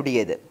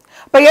குறிக்கக்கூடியது.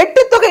 இப்ப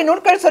 8 தொகை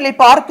நூல்கள் சொல்லி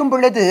பார்க்கும்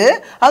பொழுது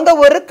அங்க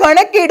ஒரு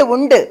கணக்கீடு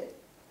உண்டு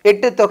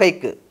 8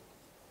 தொகைக்கு.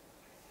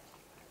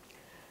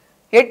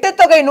 8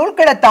 தொகை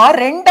நூல்களை தான்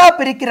 2ஆ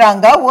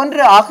பிரிக்கிறாங்க.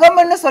 ஒன்று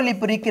அகம்னு சொல்லி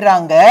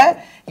பிரிக்கிறாங்க,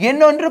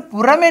 இன்னொன்று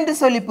புறம் என்று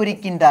சொல்லி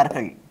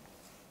பிரிக்கின்றார்கள்.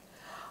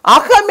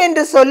 அகம்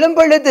என்று சொல்லும்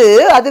பொழுது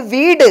அது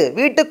வீடு,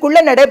 வீட்டுக்குள்ள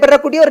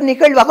நடைபெறக்கூடிய ஒரு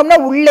நிகழ்வு. அகம்னா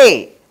உள்ளே,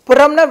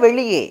 புறம்னா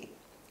வெளியே.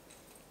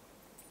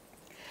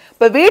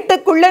 இப்ப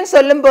வீட்டுக்குள்ளன்னு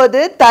சொல்லும் போது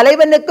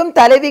தலைவனுக்கும்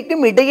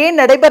தலைவிக்கும் இடையே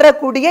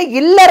நடைபெறக்கூடிய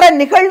இல்லற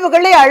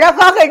நிகழ்வுகளை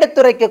அழகாக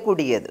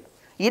எடுத்துரைக்கக்கூடியது,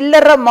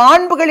 இல்லற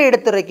மாண்புகளை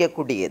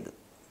எடுத்துரைக்கக்கூடியது.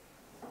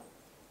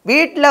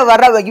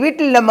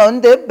 வீட்டில்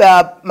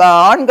நம்ம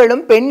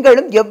ஆண்களும்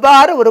பெண்களும்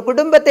எவ்வாறு ஒரு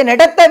குடும்பத்தை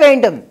நடத்த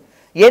வேண்டும்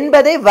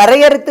என்பதை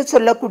வரையறுத்து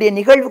சொல்லக்கூடிய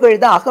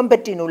நிகழ்வுகள் தான்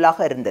அகம்பற்றிய நூலாக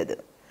இருந்தது.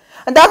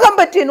 அந்த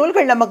அகம்பற்றிய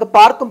நூல்கள் நமக்கு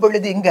பார்க்கும்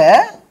பொழுது இங்க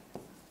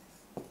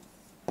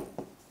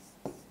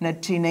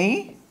நற்றிணை,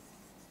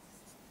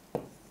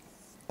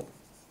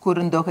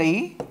 குறுந்தொகை,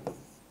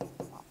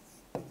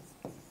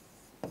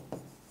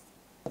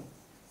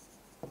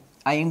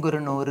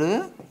 ஐங்குறுநூறு,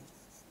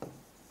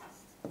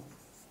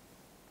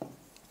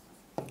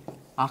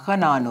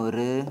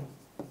 அகநானூறு,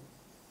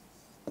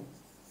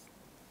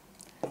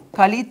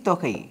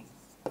 கலித்தொகை,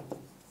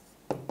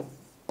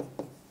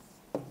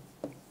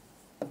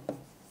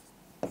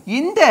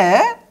 இந்த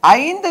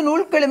 5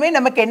 நூல்களுமே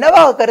நமக்கு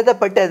என்னவாக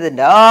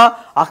கருதப்பட்டதுன்னா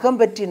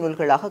அகம்பற்றிய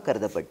நூல்களாக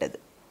கருதப்பட்டது.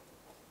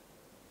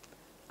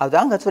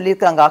 அதான் அங்க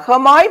சொல்லியிருக்காங்க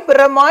அகமாய்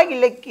புறமாய்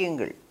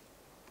இலக்கியங்கள்.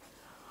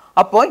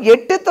 அப்போ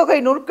 8 தொகை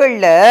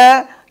நூல்கள்ல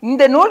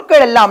இந்த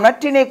நூல்கள் எல்லாம்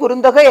நற்றிணை,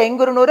 குறுந்தொகை,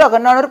 ஐங்குறுநூறு,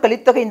 அகநானூறு,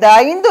 கலித்தொகை, இந்த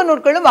 5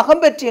 நூல்களும்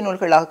அகம்பற்றிய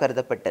நூல்களாக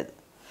கருதப்பட்டது.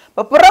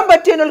 இப்ப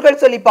புறம்பற்றிய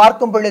நூல்கள் சொல்லி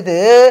பார்க்கும் பொழுது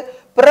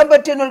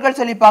புறம்பற்றிய நூல்கள்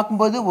சொல்லி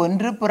பார்க்கும்போது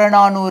ஒன்று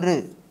புறநானூறு,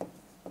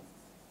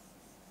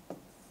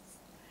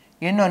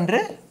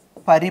 இன்னொன்று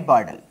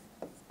பரிபாடல்,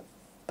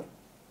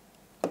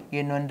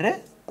 இன்னொன்று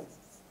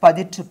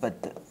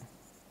பதிற்றுப்பத்து.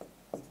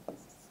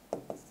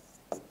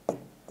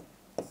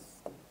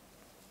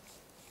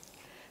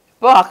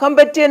 இப்போ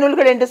அகம்பற்றிய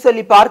நூல்கள் என்று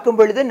சொல்லி பார்க்கும்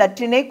பொழுது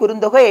நற்றிணை,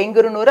 குறுந்தொகை,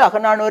 ஐங்குறுநூறு,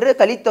 அகநானூறு,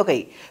 கலித்தொகை.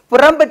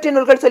 புறம்பற்றிய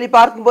நூல்கள் சொல்லி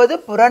பார்க்கும்போது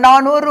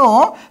புறநானூறும்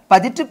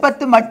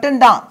பதிற்றுப்பத்து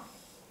மட்டும்தான்.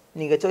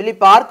 நீங்க சொல்லி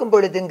பார்க்கும்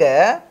பொழுதுங்க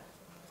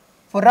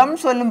புறம்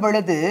சொல்லும்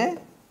பொழுது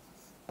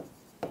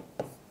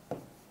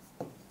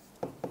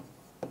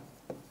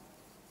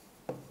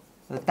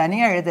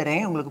தனியா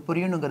எழுதுறேன் உங்களுக்கு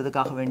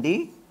புரியணுங்கிறதுக்காக வேண்டி.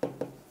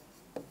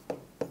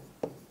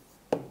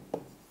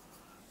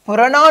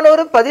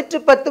 புறநானூறு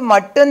பதிற்றுப்பத்து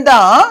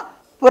மட்டும்தான்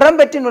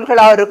புறம்பற்றிய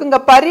நூல்களாக இருக்கும். இங்க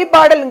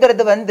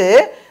பரிபாடல்ங்கிறது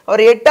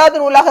ஒரு 8வது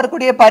நூலாக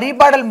இருக்கக்கூடிய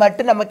பரிபாடல்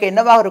மட்டும் நமக்கு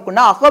என்னவாக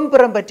இருக்கும்னா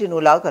அகம்புறம் பற்றிய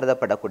நூலாக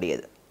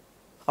கருதப்படக்கூடியது.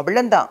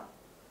 அவ்வளவுதான்.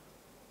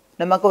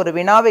 நமக்கு ஒரு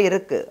வினாவே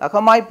இருக்கு,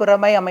 அகமாய்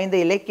புறமாய் அமைந்த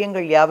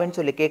இலக்கியங்கள் யாவன்னு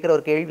சொல்லி கேட்கிற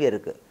ஒரு கேள்வி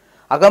இருக்கு.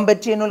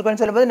 அகம்பற்றிய நூல்கள்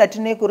சொல்லும்போது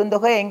நற்றிணை,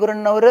 குறுந்தொகை,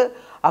 ஐங்குறுநூறு,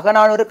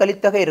 அகநானூறு,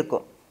 கலித்தொகை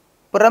இருக்கும்.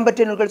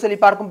 புறம்பற்றிய நூல்கள் சொல்லி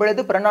பார்க்கும்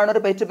பொழுது புறநானூறு,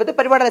 பதிற்றுப்பத்து,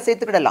 பரிபாடலை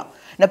சேர்த்துக்கிடலாம்.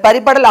 இந்த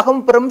பரிபாடல்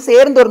அகம் புறம்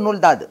சேர்ந்த ஒரு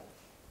நூல் தான் அது.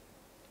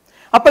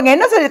 அப்ப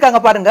என்ன சொல்லியிருக்காங்க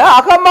பாருங்க,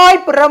 அகமாய்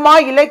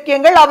புறமாய்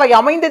இலக்கியங்கள் அவை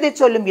அமைந்ததை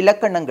சொல்லும்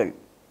இலக்கணங்கள்.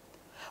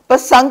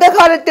 இப்ப சங்க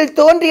காலத்தில்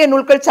தோன்றிய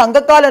நூல்கள்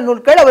சங்ககால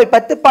நூல்கள், அவை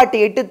 10 பாட்டு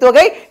 8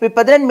 தொகை,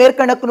 11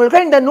 மேற்கணக்கு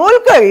நூல்கள். இந்த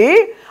நூல்கள்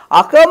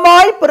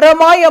அகமாய்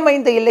புறமாய்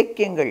அமைந்த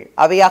இலக்கியங்கள்.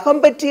 அவை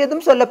அகம்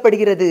பற்றியதும்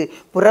சொல்லப்படுகிறது,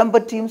 புறம்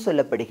பற்றியும்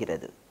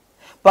சொல்லப்படுகிறது.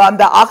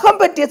 அந்த அகம்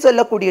பற்றி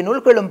சொல்லக்கூடிய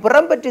நூல்களும்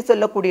புறம் பற்றி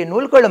சொல்லக்கூடிய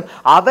நூல்களும்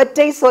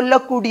அவற்றை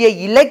சொல்லக்கூடிய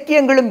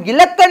இலக்கியங்களும்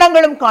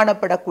இலக்கணங்களும்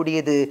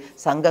காணப்படக்கூடியது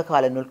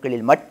சங்ககால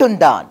நூல்களில்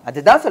மட்டும்தான்.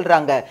 அதுதான்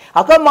சொல்றாங்க,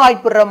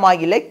 அகமாய்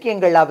புறமாய்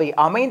இலக்கியங்கள் அவை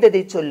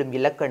அமைந்ததை சொல்லும்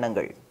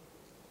இலக்கணங்கள்.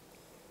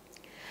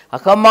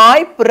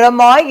 அகமாய்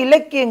புறமாய்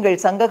இலக்கியங்கள்.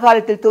 சங்க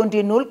காலத்தில்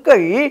தோன்றிய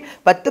நூல்கள்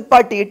 10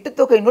 பாட்டு 8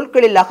 தொகை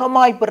நூல்களில்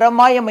அகமாய்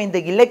புறமாய் அமைந்த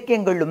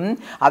இலக்கியங்களும்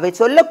அவை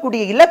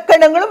சொல்லக்கூடிய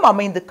இலக்கணங்களும்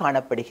அமைந்து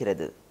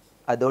காணப்படுகிறது.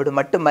 அதோடு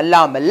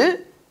மட்டுமல்லாமல்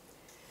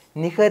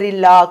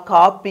நிகரில்லா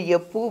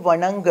காப்பிய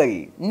பூவனங்கள்.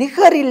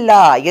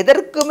 நிகரில்லா,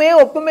 எதற்குமே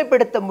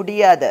ஒப்புமைப்படுத்த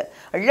முடியாத,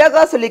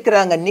 அழகா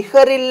சொல்லிக்கிறாங்க,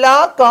 நிகரில்லா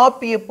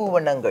காப்பிய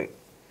பூவனங்கள்.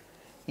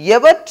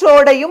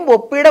 எவற்றோடையும்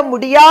ஒப்பிட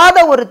முடியாத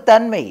ஒரு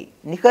தன்மை.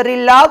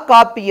 நிகரில்லா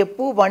காப்பிய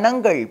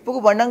பூவனங்கள்.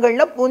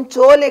 பூவனங்கள்னா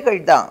பூஞ்சோலைகள்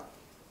தான்.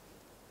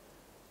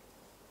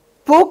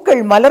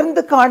 பூக்கள்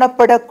மலர்ந்து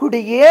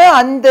காணப்படக்கூடிய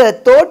அந்த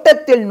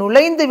தோட்டத்தில்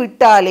நுழைந்து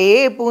விட்டாலே,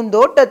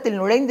 பூந்தோட்டத்தில்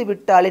நுழைந்து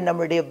விட்டாலே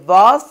நம்முடைய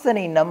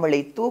வாசனை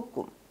நம்மளை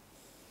தூக்கும்.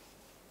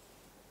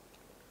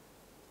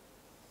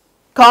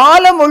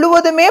 காலம்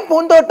முழுவதுமே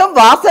பூந்தோட்டம்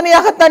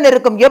வாசனையாகத்தான்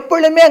இருக்கும்.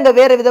 எப்பொழுதுமே அங்க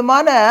வேற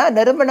விதமான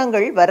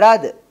நறுமணங்கள்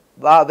வராது,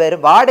 வேறு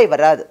வாடை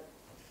வராது.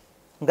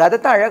 இங்க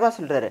அதைத்தான் அழகா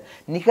சொல்றாரு,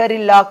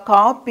 நிகரில்லா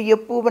காப்பிய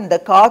பூவன். இந்த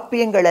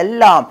காப்பியங்கள்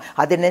எல்லாம்,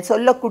 அதனை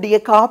சொல்லக்கூடிய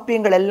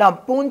காப்பியங்கள் எல்லாம்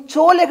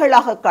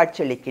பூஞ்சோலைகளாக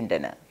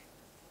காட்சியளிக்கின்றன.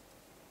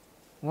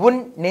 உன்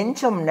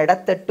நெஞ்சம்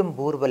நடத்தட்டும்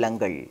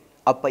ஊர்வலங்கள்.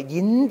 அப்ப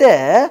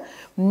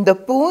இந்த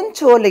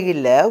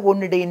பூஞ்சோலையில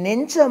உன்னுடைய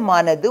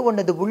நெஞ்சமானது,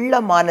 உனது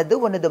உள்ளமானது,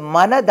 உனது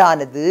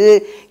மனதானது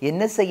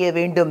என்ன செய்ய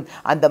வேண்டும்?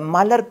 அந்த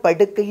மலர்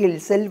படுக்கையில்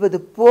செல்வது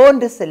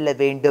போன்று செல்ல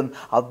வேண்டும்.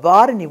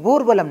 அவ்வாறு நீ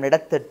ஊர்வலம்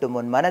நடத்தட்டும்.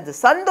 உன் மனது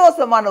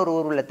சந்தோஷமான ஒரு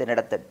ஊர்வலத்தை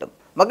நடத்தட்டும்,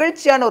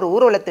 மகிழ்ச்சியான ஒரு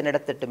ஊர்வலத்தை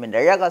நடத்தட்டும்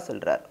என்று அழகா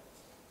சொல்றார்.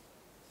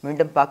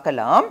 மீண்டும்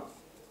பார்க்கலாம்.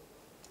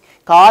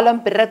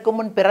 காலம் பிறக்கும்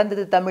முன்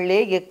பிறந்தது தமிழே,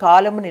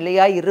 எக்காலமும்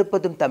நிலையாய்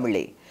இருப்பதும்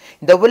தமிழே.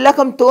 இந்த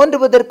உலகம்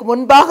தோன்றுவதற்கு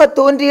முன்பாக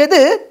தோன்றியது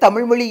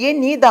தமிழ் மொழியே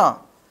நீதான்.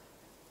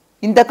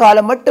 இந்த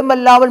காலம்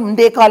மட்டுமல்லாமல்,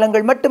 முந்தைய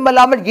காலங்கள்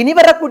மட்டுமல்லாமல், இனி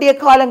வரக்கூடிய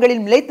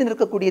காலங்களில் நிலைத்து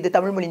நிற்கக்கூடியது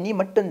தமிழ் மொழி நீ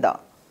மட்டும்தான்.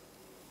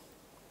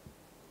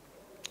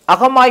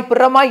 அகமாய்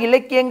புறமாய்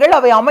இலக்கியங்கள்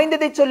அவை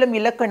அமைந்ததை சொல்லும்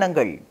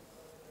இலக்கணங்கள்.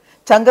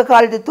 சங்க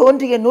காலத்தில்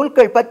தோன்றிய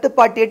நூல்கள் 10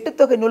 பாட்டு 8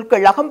 தொகை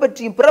நூல்கள் அகம்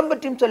பற்றியும் புறம்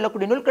பற்றியும்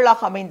சொல்லக்கூடிய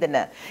நூல்களாக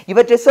அமைந்தன.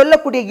 இவற்றை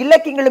சொல்லக்கூடிய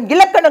இலக்கியங்களும்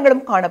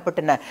இலக்கணங்களும்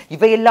காணப்பட்டன.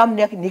 இவையெல்லாம்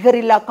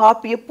நிகரில்லா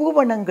காப்பிய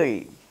பூவனங்கள்.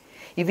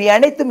 இவை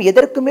அனைத்தும்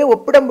எதற்குமே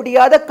ஒப்பிட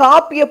முடியாத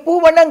காப்பிய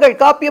பூவனங்கள்,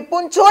 காப்பிய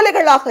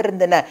பூஞ்சோலைகளாக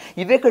இருந்தன.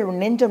 இவைகள்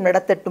உன் நெஞ்சம்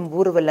நடத்தட்டும்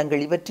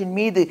ஊர்வலங்கள். இவற்றின்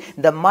மீது,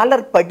 இந்த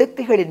மலர்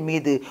படுக்கைகளின்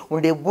மீது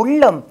உன்னுடைய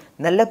உள்ளம்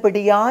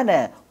நல்லபடியான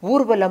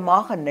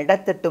ஊர்வலமாக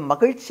நடத்தட்டும்,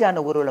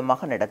 மகிழ்ச்சியான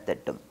ஊர்வலமாக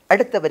நடத்தட்டும்.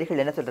 அடுத்த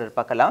வரிகள் என்ன சொல்றாரு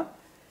பார்க்கலாம்.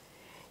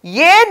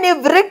 ஏன்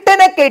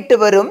இவ்விருட்டென கேட்டு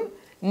வரும்,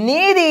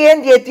 நீதி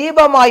ஏந்திய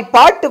தீபமாய்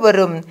பாட்டு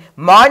வரும்,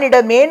 மானிட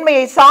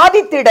மேன்மையை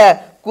சாதித்திட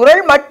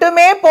குரல்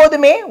மட்டுமே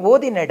போதுமே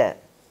ஓதி நட.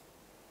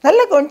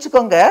 நல்லா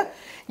கவனிச்சுக்கோங்க.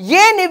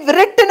 ஏன்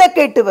இவ்விருட்டென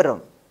கேட்டு வரும்.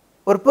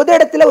 ஒரு பொது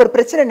இடத்துல ஒரு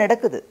பிரச்சனை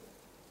நடக்குது,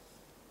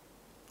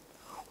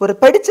 ஒரு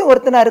படிச்ச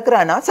ஒருத்தனா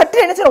இருக்கிறானா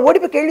சற்று என்ன ஓடி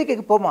போய் கேள்வி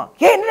கேட்க போமா,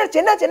 ஏன் என்ன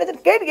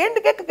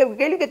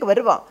கேள்வி கேட்க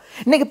வருவான்.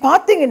 இன்னைக்கு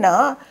பாத்தீங்கன்னா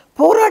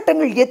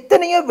போராட்டங்கள்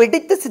எத்தனையோ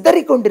வெடித்து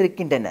சிதறி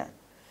கொண்டிருக்கின்றன.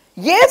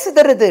 ஏன்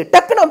சிதறுது?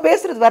 டக்கு நம்ம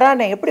பேசுறது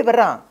வரானே, எப்படி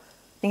வரான்?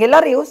 நீங்க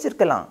எல்லாரும்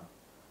யோசிச்சிருக்கலாம்.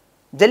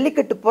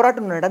 ஜல்லிக்கட்டு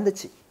போராட்டம்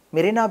நடந்துச்சு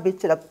மெரினா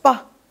பீச்சில். அப்பா,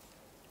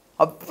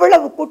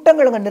 அவ்வளவு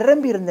கூட்டங்கள் அங்க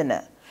நிரம்பி இருந்தன.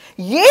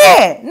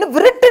 ஏன் இன்னும்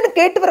விருட்டுன்னு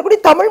கேட்டு வரக்கூடிய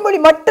தமிழ் மொழி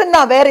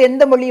மட்டும்தான், வேற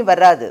எந்த மொழியும்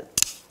வராது.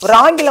 ஒரு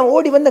ஆங்கிலம்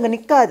ஓடி வந்து அங்க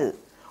நிக்காது,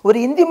 ஒரு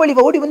இந்தி மொழி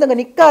ஓடி வந்து அங்க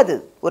நிக்காது,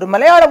 ஒரு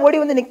மலையாளம் ஓடி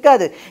வந்து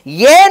நிக்காது.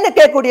 ஏன்னு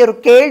கேட்கக்கூடிய ஒரு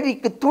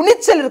கேள்விக்கு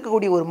துணிச்சல்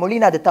இருக்கக்கூடிய ஒரு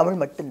மொழினா அது தமிழ்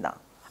மட்டும்தான்.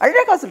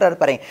 அழகா சொல்றாரு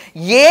பாருங்க,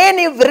 ஏன்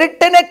நீ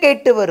விருட்டன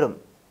கேட்டு வரும்.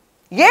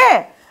 ஏன்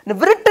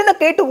விருட்டன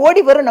கேட்டு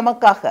ஓடி வரும்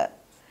நமக்காக.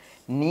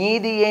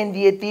 நீதி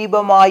ஏந்திய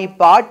தீபமாய்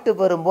பாட்டு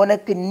வரும்,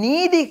 உனக்கு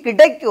நீதி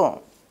கிடைக்கும்,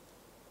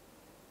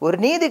 ஒரு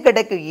நீதி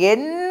கிடைக்கும்.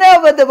 என்ன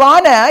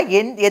விதமான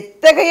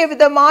எத்தகைய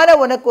விதமான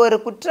உனக்கு ஒரு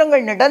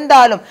குற்றங்கள்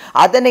நடந்தாலும்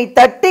அதனை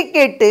தட்டி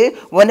கேட்டு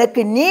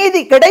உனக்கு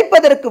நீதி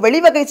கிடைப்பதற்கு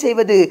வழிவகை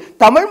செய்வது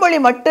தமிழ் மொழி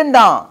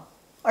மட்டும்தான்.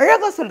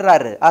 அழகா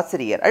சொல்றாரு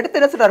ஆசிரியர். அடுத்து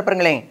என்ன சொல்றாரு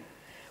பாருங்களேன்,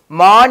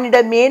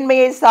 மானிட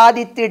மேன்மையை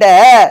சாதித்திட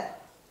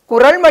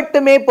குரல்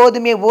மட்டுமே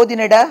போதுமே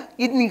ஓதினட.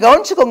 இது நீ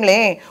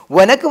கவனிச்சுக்கோங்களேன்.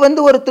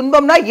 உனக்கு ஒரு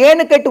துன்பம்னா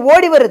ஏன்னு கேட்டு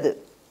ஓடி வருது.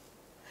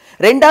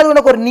 ரெண்டாவது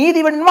உனக்கு ஒரு நீதி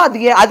வேணுமா,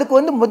 அதுக்கு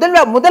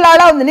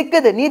முதலாளா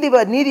நிக்குது.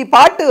 நீதி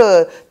பாட்டு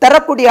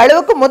தரக்கூடிய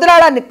அளவுக்கு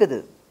முதலாளா நிக்குது.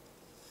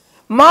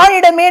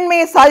 மானிட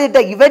மேன்மையை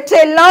சாதித்த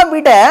இவற்றையெல்லாம்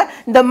விட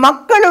இந்த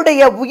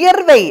மக்களுடைய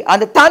உயர்வை,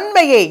 அந்த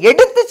தன்மையை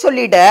எடுத்து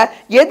சொல்லிட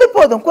எது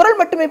போதும்? குரல்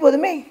மட்டுமே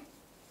போதுமே.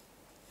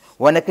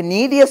 உனக்கு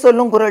நீதியை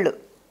சொல்லும் குரல்,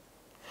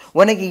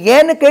 உனக்கு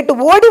ஏன்னு கேட்டு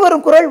ஓடி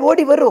வரும் குரல்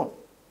ஓடி வரும்.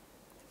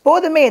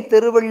 போதுமே.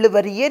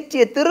 திருவள்ளுவர்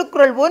இயற்றிய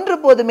திருக்குறள் ஒன்று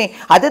போதுமே.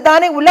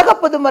 அதுதானே உலக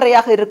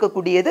பொதுமறையாக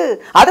இருக்கக்கூடியது.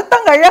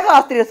 அதைத்தாங்க அழக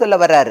ஆசிரியர் சொல்ல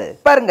வர்றாரு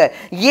பாருங்க.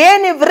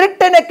 ஏன்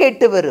விருட்டென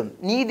கேட்டு வரும்,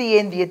 நீதி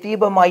ஏந்திய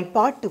தீபமாய்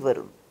பாட்டு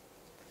வரும்.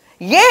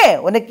 ஏன்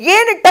உனக்கு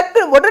ஏன்னு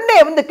டக்கு உடனே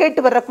வந்து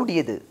கேட்டு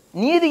வரக்கூடியது.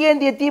 நீதி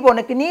ஏந்திய தீபம்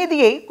உனக்கு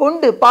நீதியை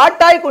கொண்டு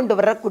பாட்டாய் கொண்டு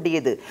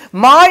வரக்கூடியது.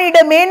 மானிட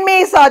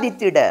மேன்மையை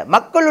சாதித்திட,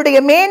 மக்களுடைய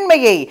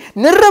மேன்மையை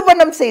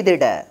நிரூபணம்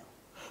செய்திட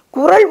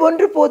குறள்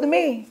ஒன்று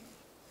போதுமே.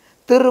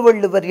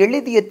 திருவள்ளுவர்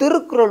எழுதிய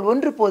திருக்குறள்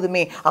ஒன்று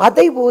போதுமே.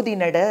 அதை ஓதி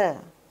நட.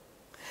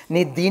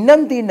 நீ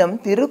தினம் தினம்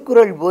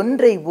திருக்குறள்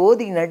ஒன்றை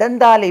ஓதி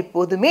நடந்தாலே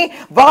போதுமே,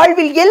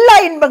 வாழ்வில் எல்லா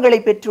இன்பங்களை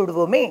பெற்று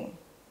விடுவோமே.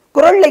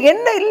 குறள்ல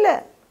என்ன இல்ல?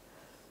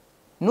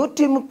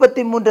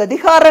 133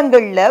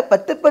 அதிகாரங்கள்ல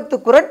 10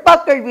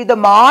 குறட்பாக்கள்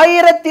வீதம்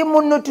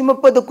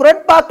 1330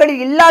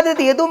 குறட்பாக்களில்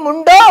இல்லாதது எதுவும்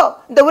உண்டோ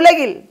இந்த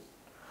உலகில்?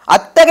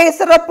 அத்தகைய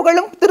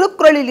சிறப்புகளும்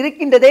திருக்குறளில்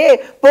இருக்கின்றதே,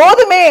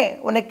 போதுமே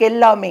உனக்கு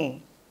எல்லாமே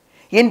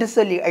என்று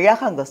சொல்லி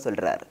அழகாக அங்க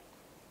சொல்றார்.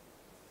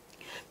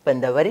 இப்ப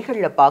இந்த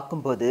வரிகள்ல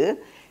பார்க்கும்போது,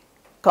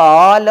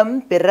 காலம்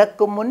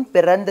பிறக்கும் முன்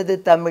பிறந்தது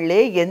தமிழே,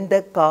 எந்த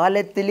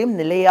காலத்திலும்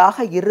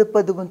நிலையாக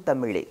இருப்பதும்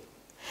தமிழே.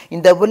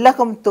 இந்த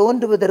உலகம்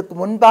தோன்றுவதற்கு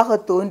முன்பாக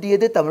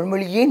தோன்றியது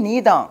தமிழ்மொழியே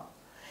நீதான்.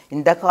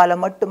 இந்த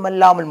காலம்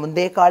மட்டுமல்லாமல்,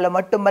 முந்தைய காலம்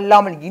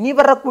மட்டுமல்லாமல், இனி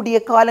வரக்கூடிய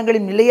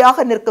காலங்களில்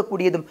நிலையாக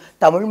நிற்கக்கூடியதும்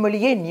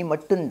தமிழ்மொழியே நீ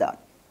மட்டும்தான்.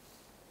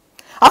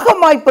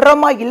 அகமாய்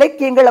புறமாய்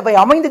இலக்கியங்கள் அவை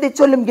அமைந்ததை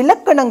சொல்லும்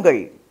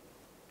இலக்கணங்கள்.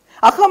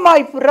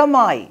 அகமாய்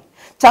புறமாய்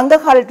சங்க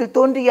காலத்தில்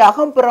தோன்றிய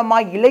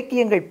அகம்புறமாய்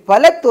இலக்கியங்கள்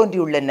பல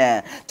தோன்றியுள்ளன.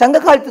 சங்க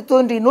காலத்தில்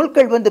தோன்றிய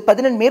நூல்கள்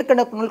 14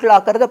 மேற்கணக்கு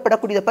நூல்களாக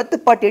கருதப்படக்கூடிய 10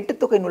 பாட்டு 8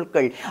 தொகை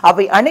நூல்கள்,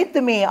 அவை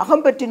அனைத்துமே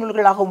அகம்பற்றி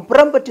நூல்களாகவும்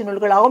புறம்பற்றி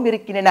நூல்களாகவும்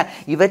இருக்கின்றன.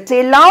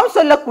 இவற்றையெல்லாம்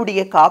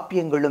சொல்லக்கூடிய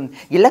காப்பியங்களும்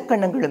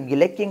இலக்கணங்களும்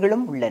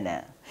இலக்கியங்களும் உள்ளன.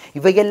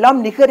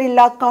 இவையெல்லாம்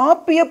நிகரில்லா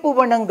காப்பிய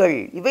புவனங்கள்.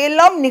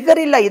 இவையெல்லாம்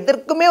நிகரில்லா,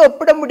 எதற்குமே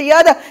ஒப்பிட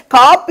முடியாத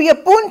காப்பிய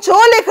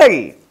பூஞ்சோலைகள்.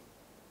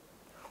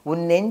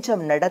 உன்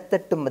நெஞ்சம்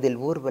நடத்தட்டும் அதில்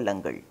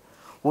ஊர்வலங்கள்.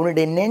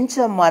 உன்னுடைய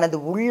நெஞ்சமானது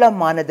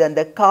உள்ளமானது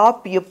அந்த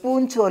காப்பிய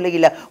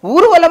பூஞ்சோலையில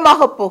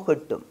ஊர்வலமாக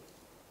போகட்டும்.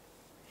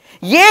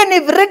 ஏன் நீ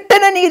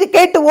விரட்டன நீ இது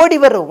கேட்டு ஓடி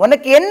வரும்?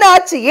 உனக்கு என்ன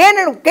ஆச்சு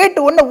ஏன்னு கேட்டு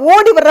உன்னை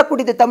ஓடி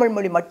வரக்கூடியது தமிழ்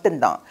மொழி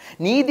மட்டும்தான்.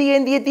 நீதி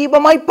ஏந்திய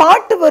தீபமாய்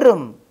பாட்டு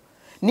வரும்.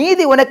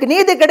 நீதி உனக்கு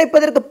நீதி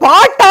கிடைப்பதற்கு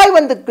பாட்டாய்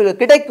வந்து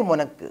கிடைக்கும்.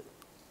 உனக்கு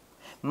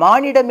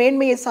மானிட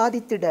மேன்மையை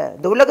சாதித்திட,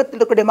 இந்த உலகத்தில்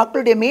இருக்கக்கூடிய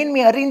மக்களுடைய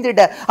மேன்மையை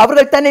அறிந்திட,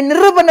 அவர்கள் தன்னை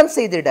நிரூபணம்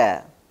செய்திட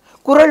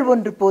குறள்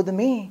ஒன்று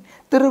போதுமே.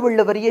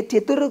 திருவள்ளுவர்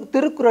இயற்றிய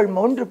திருக்குறள்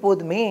ஒன்று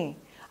போதுமே.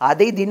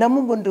 அதை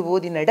தினமும் ஒன்று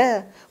ஓதி நட,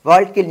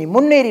 வாழ்க்கையில் நீ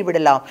முன்னேறி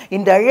விடலாம்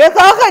என்று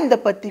அழகாக இந்த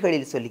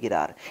பத்திகளில்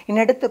சொல்கிறார்.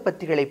 அடுத்த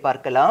பத்திகளை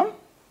பார்க்கலாம்.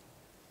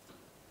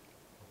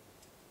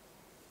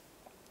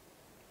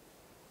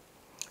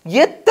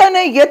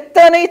 எத்தனை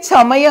எத்தனை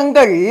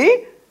சமயங்கள்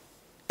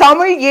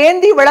தமிழ்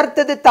ஏந்தி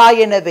வளர்த்தது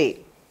தாயெனவே,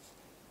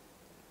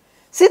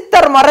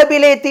 சித்தர்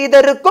மரபிலே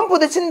தீதருக்கும்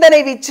புது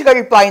சிந்தனை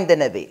வீச்சுகள்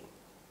பாய்ந்தனவே.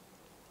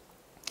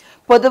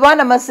 பொதுவா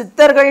நம்ம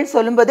சித்தர்கள்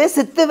சொல்லும்போதே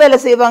சித்து வேலை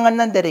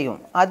செய்வாங்கன்னு தான்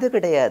தெரியும். அது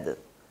கிடையாது.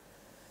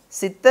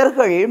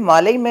 சித்தர்கள்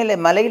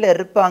மலையில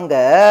இருப்பாங்க.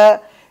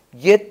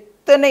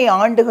 எத்தனை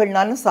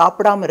ஆண்டுகள்னாலும்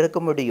சாப்பிடாம இருக்க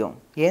முடியும்.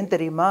 ஏன்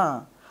தெரியுமா?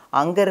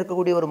 அங்க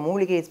இருக்கக்கூடிய ஒரு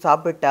மூலிகையை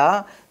சாப்பிட்டா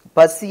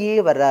பசியே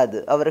வராது.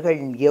 அவர்கள்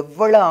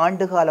எவ்வளவு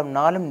ஆண்டு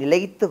காலம்னாலும்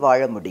நிலைத்து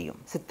வாழ முடியும்.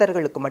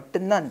 சித்தர்களுக்கு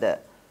மட்டும்தான் அந்த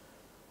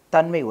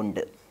தன்மை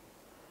உண்டு.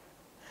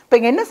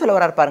 இப்ப என்ன சொல்ல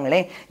வர்றார்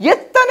பாருங்களேன்.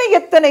 எத்தனை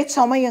எத்தனை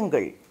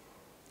சமயங்கள்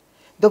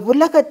இந்த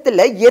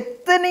உலகத்துல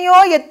எத்தனையோ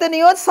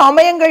எத்தனையோ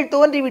சமயங்கள்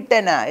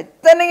தோன்றிவிட்டன.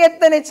 எத்தனை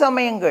எத்தனை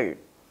சமயங்கள்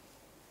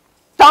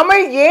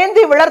தமிழ்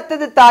ஏந்தி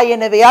வளர்த்தது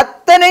தாயெனவே.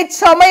 அத்தனை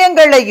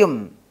சமயங்களையும்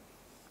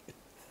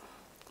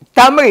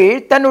தமிழ்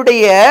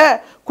தன்னுடைய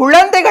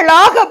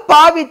குழந்தைகளாக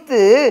பாவித்து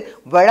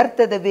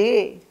வளர்த்ததவே.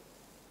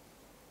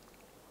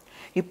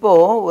 இப்போ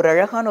ஒரு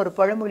அழகான ஒரு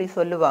பழமொழி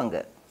சொல்லுவாங்க.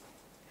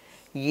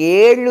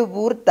 7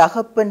 ஊர்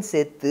தகப்பன்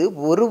செத்து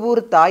ஒரு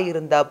ஊர் தாய்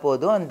இருந்தா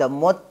போதும், அந்த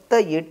மொத்த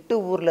 8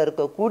 ஊர்ல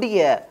இருக்கக்கூடிய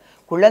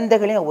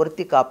குழந்தைகளையும்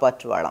ஒருத்தி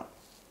காப்பாற்றுவாளாம்.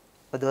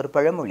 அது ஒரு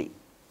பழமொழி.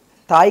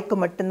 தாய்க்கு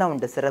மட்டும்தான்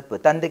உண்டு சிறப்பு,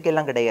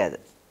 தந்தைக்கெல்லாம் கிடையாது.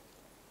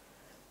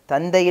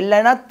 தந்தை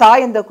இல்லைன்னா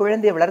தாய் அந்த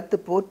குழந்தையை வளர்த்து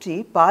போற்றி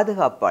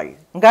பாதுகாப்பாள்.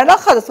 இங்க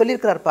அழகா அதை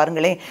சொல்லியிருக்கிறார்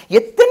பாருங்களேன்.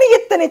 எத்தனை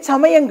எத்தனை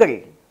சமயங்கள்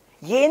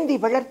ஏந்தி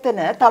வளர்த்தன,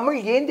 தமிழ்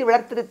ஏந்தி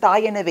வளர்த்தது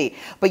தாயெனவே.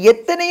 இப்ப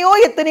எத்தனையோ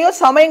எத்தனையோ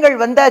சமயங்கள்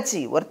வந்தாச்சு.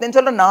 ஒருத்தன்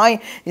சொல்ற நான்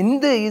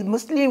இந்து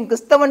முஸ்லீம்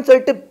கிறிஸ்தவன்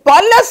சொல்லிட்டு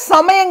பல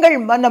சமயங்கள்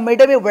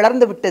நம்மிடமே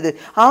வளர்ந்து விட்டது.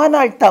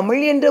 ஆனால்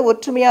தமிழ் என்ற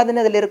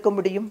ஒற்றுமையாதன அதில் இருக்க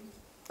முடியும்?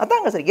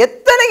 அதாங்க சார்.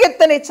 எத்தனை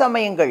எத்தனை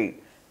சமயங்கள்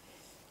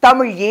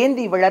தமிழ்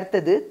ஏந்தி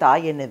வளர்த்தது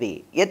தாயெனவே.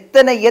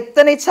 எத்தனை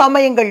எத்தனை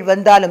சமயங்கள்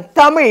வந்தாலும்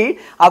தமிழ்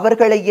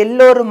அவர்களை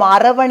எல்லோரும்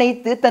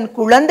அரவணைத்து தன்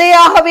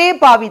குழந்தையாகவே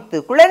பாவித்து,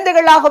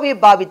 குழந்தைகளாகவே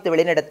பாவித்து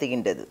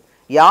வழிநடத்துகின்றது.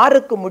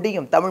 யாருக்கு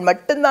முடியும்? தமிழ்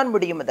மட்டும்தான்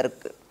முடியும்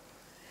அதற்கு.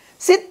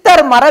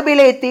 சித்தர்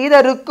மரபிலே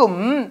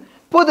தீதருக்கும்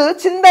புது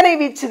சிந்தனை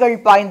வீச்சுகள்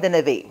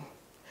பாய்ந்தனவே.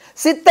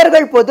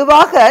 சித்தர்கள்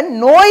பொதுவாக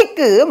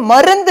நோய்க்கு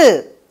மருந்து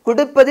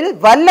கொடுப்பதில்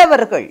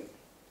வல்லவர்கள்.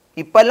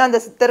 இப்பெல்லாம்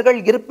அந்த சித்தர்கள்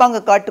இருப்பாங்க,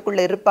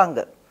 காட்டுக்குள்ள இருப்பாங்க.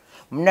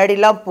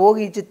 முன்னாடிலாம்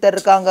போகி சித்தர்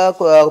இருக்காங்க,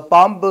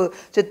 பாம்பு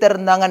சித்தர்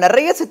இருந்தாங்க,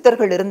 நிறைய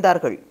சித்தர்கள்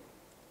இருந்தார்கள்.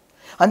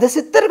 அந்த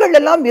சித்தர்கள்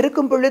எல்லாம்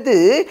இருக்கும் பொழுது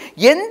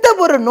எந்த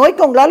ஒரு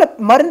நோய்க்கு அவங்களால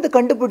மருந்து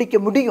கண்டுபிடிக்க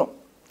முடியும்,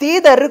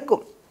 தீத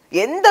இருக்கும்,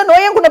 எந்த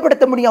நோயும்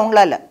குணப்படுத்த முடியும்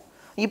அவங்களால.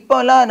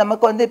 இப்போல்லாம்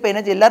நமக்கு வந்து இப்போ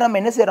என்ன எல்லாரும்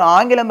நம்ம என்ன செய்யறோம்,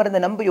 ஆங்கில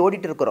மருந்தை நம்பி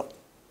ஓடிட்டு இருக்கிறோம்.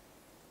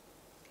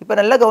 இப்போ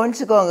நல்லா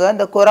கவனிச்சுக்கோங்க,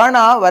 இந்த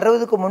கொரோனா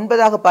வர்றதுக்கு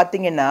முன்பதாக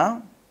பார்த்தீங்கன்னா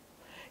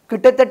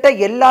கிட்டத்தட்ட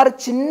எல்லாரும்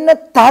சின்ன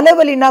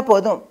தலைவலினா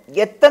போதும்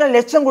எத்தனை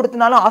லட்சம்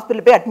கொடுத்தனாலும்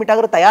ஹாஸ்பிட்டல் போய் அட்மிட்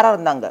ஆகிற தயாரா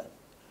இருந்தாங்க.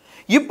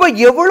 இப்போ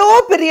எவ்வளோ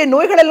பெரிய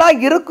நோய்கள்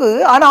எல்லாம் இருக்கு,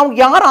 ஆனா அவங்க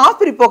யாரும்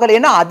ஹாஸ்பிட்டல் போகல.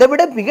 ஏன்னா அதை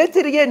விட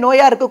மிகச்சிறிய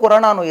நோயா இருக்கு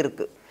கொரோனா நோய்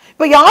இருக்கு.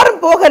 இப்ப யாரும்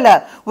போகல.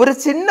 ஒரு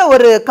சின்ன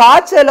ஒரு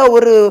காய்ச்சலோ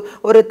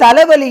ஒரு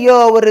தலைவலியோ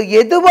ஒரு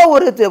எதுவோ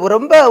ஒரு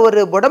ரொம்ப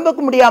ஒரு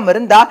உடம்புக்கு முடியாம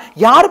இருந்தா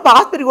யாரும் இப்ப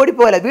ஹாஸ்பிட்டல் ஓடி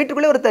போகல.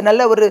 வீட்டுக்குள்ளே ஒரு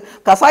நல்ல ஒரு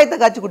கசாயத்தை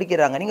காய்ச்சி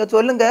குடிக்கிறாங்க. நீங்க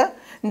சொல்லுங்க,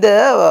 இந்த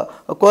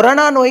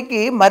கொரோனா நோய்க்கு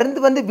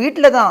மருந்து வந்து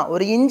வீட்டில் தான்.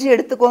 ஒரு இஞ்சி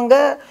எடுத்துக்கோங்க,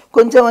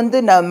 கொஞ்சம் வந்து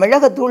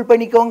மிளகை தூள்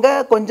பண்ணிக்கோங்க,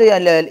 கொஞ்சம்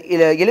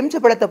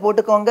எலுமிச்சை பழத்தை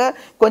போட்டுக்கோங்க,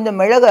 கொஞ்சம்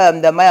மிளகு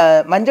இந்த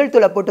மஞ்சள்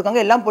தூளை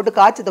போட்டுக்கோங்க, எல்லாம் போட்டு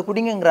காய்ச்சதை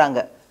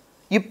குடிங்கிறாங்க.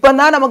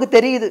 இப்பதான் நமக்கு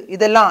தெரியுது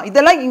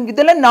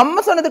இதெல்லாம்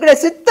நம்ம சொன்னது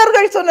கிடையாது,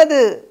 சித்தர்கள் சொன்னது.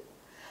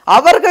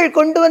 அவர்கள்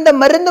கொண்டு வந்த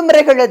மருந்து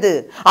முறைகள் அது.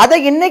 அதை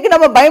இன்னைக்கு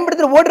நம்ம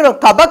பயன்படுத்த ஓடுறோம்.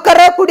 கபக்கர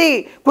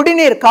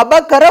குடிநீர்,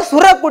 கபக்கர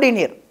சுர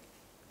குடிநீர்.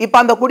 இப்ப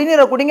அந்த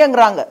குடிநீரை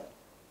குடிங்கிறாங்க.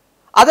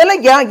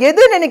 அதெல்லாம்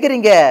எது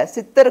நினைக்கிறீங்க?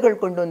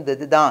 சித்தர்கள் கொண்டு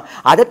வந்ததுதான்.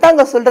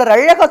 அதைத்தாங்க சொல்ற,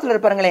 அழகா சொல்ற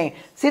பாருங்களேன்,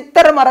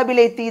 சித்தர்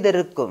மரபிலே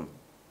தீதருக்கும்.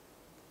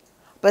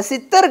 இப்ப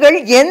சித்தர்கள்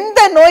எந்த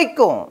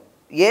நோய்க்கு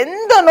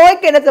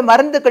என்னத்தை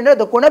மருந்து கண்டு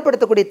அதை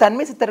குணப்படுத்தக்கூடிய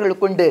தன்மை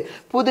சித்தர்களுக்கு உண்டு.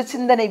 புது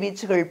சிந்தனை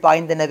வீச்சுகள்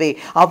பாய்ந்தனவே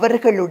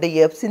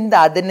அவர்களுடைய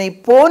அதனை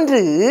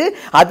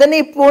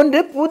போன்று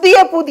புதிய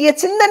புதிய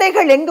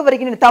சிந்தனைகள் எங்கு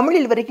வருகின்றன?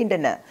 தமிழில்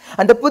வருகின்றன.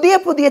 அந்த புதிய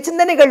புதிய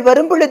சிந்தனைகள்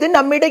வரும் பொழுது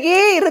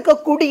நம்மிடையே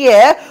இருக்கக்கூடிய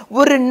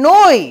ஒரு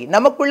நோய்,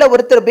 நமக்குள்ள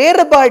ஒருத்தர்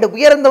வேறுபாடு,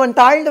 உயர்ந்தவன்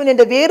தாழ்ந்தவன்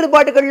என்ற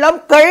வேறுபாடுகள்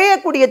எல்லாம்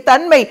கழையக்கூடிய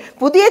தன்மை,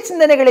 புதிய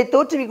சிந்தனைகளை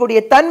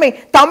தோற்றுவிக்கக்கூடிய தன்மை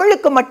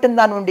தமிழுக்கு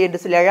மட்டும்தான் உண்டு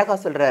என்று சொல்லி அழகா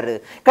சொல்றாரு.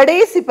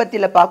 கடைசி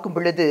பத்தியில பார்க்கும்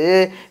பொழுது,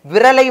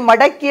 விரலை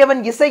மடக்கியவன்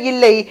இசை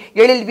இல்லை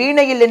எழில்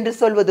வீணையில் என்று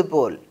சொல்வது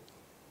போல்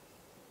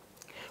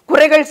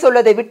குறைகள்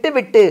சொல்வதை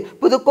விட்டு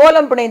புது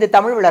கோலம் புனைந்து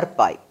தமிழ்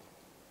வளர்ப்பாய்.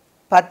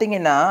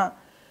 பாத்தீங்கன்னா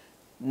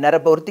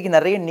ஒருத்திக்கு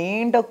நிறைய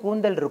நீண்ட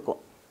கூந்தல்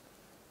இருக்கும்,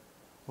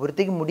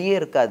 ஒருத்திக்கு முடியே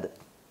இருக்காது.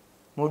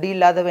 முடி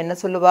இல்லாதவ என்ன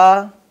சொல்லுவா,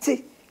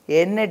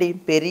 என்னடி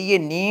பெரிய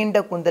நீண்ட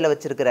கூந்தலை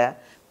வச்சிருக்கிற,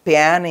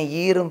 பேனை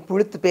ஈரும்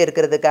புழுத்து போய்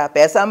இருக்கிறதுக்கா,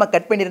 பேசாம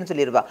கட் பண்ணிருன்னு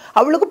சொல்லிடுவா.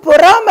 அவளுக்கு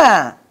பொறாம.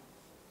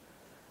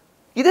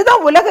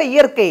 இதுதான் உலக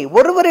இயற்கை.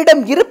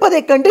 ஒருவரிடம் இருப்பதை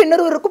கண்டு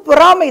இன்னொருவருக்கு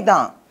பொறாமை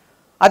தான்.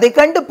 அதை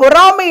கண்டு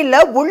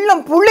பொறாமையில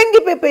உள்ளம் புழுங்கி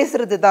போய்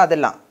பேசுறது தான்.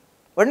 அதெல்லாம்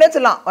ஒன்னே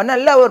சொல்லலாம்,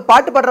 நல்ல ஒரு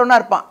பாட்டு பாடுறவனா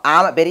இருப்பான்,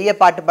 ஆமா பெரிய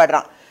பாட்டு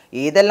பாடுறான்,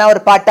 இதெல்லாம்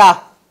ஒரு பாட்டா?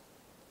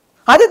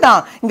 அதுதான்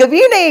இங்க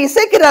வீணையை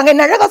இசைக்கிறாங்க.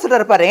 என்ன அழகா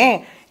சொல்றாரு பாரு,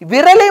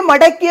 விரலை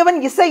மடக்கியவன்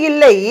இசை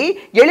இல்லை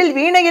எழில்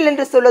வீணையில்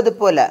என்று சொல்வது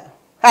போல.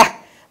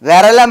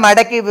 விரலை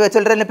மடக்கி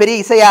சொல்ற பெரிய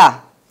இசையா?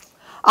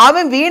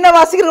 அவன் வீணை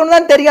வாசிக்கிறவனு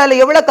தான் தெரியாது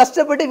எவ்வளவு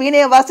கஷ்டப்பட்டு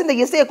வீணையை வாசி இந்த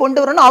இசையை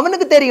கொண்டு வரணும்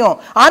அவனுக்கு தெரியும்.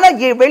 ஆனா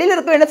வெளியில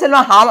இருக்க என்ன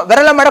சொல்லுவான்,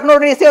 விரலை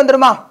மடக்கணும் இசை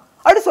வந்துருமா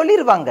அப்படி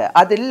சொல்லிடுவாங்க.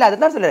 அது இல்லை,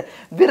 அதுதான் சொல்ற,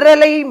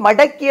 விரலை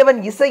மடக்கியவன்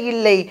இசை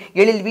இல்லை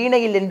எழில்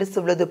வீணையில் என்று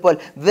சொல்வது போல்,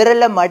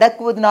 விரலை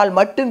மடக்குவதனால்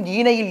மட்டும்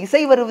வீணையில்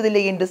இசை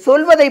வருவதில்லை என்று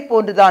சொல்வதை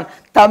போன்றுதான்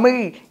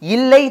தமிழ்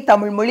இல்லை,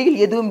 தமிழ்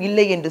மொழியில் எதுவும்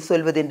இல்லை என்று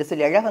சொல்வது என்று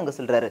சொல்லி அழகாக அங்க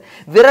சொல்றாரு.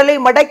 விரலை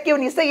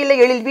மடக்கியவன் இசை இல்லை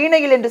எழில்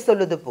வீணையில் என்று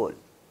சொல்வது போல்,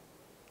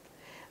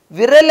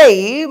 விரலை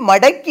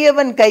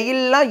மடக்கியவன்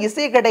கையிலாம்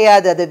இசை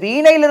கிடையாது, அது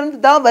வீணையிலிருந்து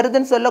தான்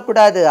வருதுன்னு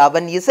சொல்லக்கூடாது.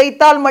 அவன்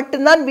இசைத்தால்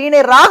மட்டும்தான்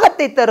வீணை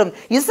ராகத்தை தரும்,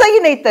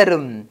 இசையினை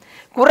தரும்.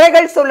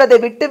 குறைகள் சொல்லதை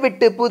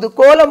விட்டு புது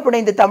கோலம்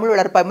புனைந்து தமிழ்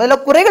வளர்ப்பாய். முதல்ல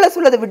குறைகளை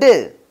சொல்லதை விடு.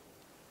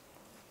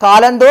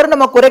 காலந்தோறும்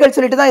நம்ம குறைகள்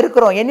சொல்லிட்டு தான்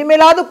இருக்கிறோம்,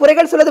 இனிமேலாவது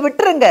குறைகள் சொல்லதை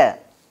விட்டுருங்க.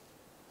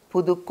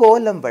 புது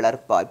கோலம்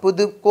வளர்ப்பாய்,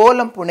 புது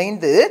கோலம்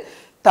புனைந்து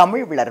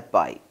தமிழ்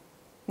வளர்ப்பாய்.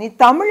 நீ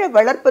தமிழை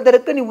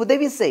வளர்ப்பதற்கு நீ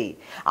உதவி செய்.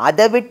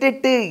 அதை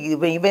விட்டுட்டு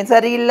இவன்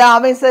சரியில்லை,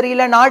 அவன்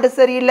சரியில்லை, நாடு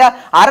சரியில்லை,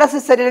 அரசு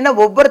சரியில்லைன்னா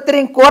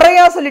ஒவ்வொருத்தரையும்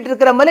குறையா சொல்லிட்டு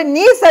இருக்கிற மாதிரி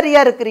நீ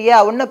சரியா இருக்கிறியா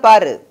ஒன்னு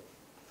பாரு.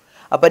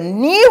 அப்ப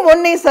நீ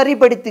உன்னை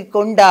சரிப்படுத்தி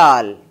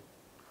கொண்டால்,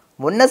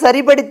 உன்னை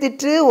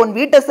சரிப்படுத்திட்டு உன்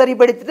வீட்டை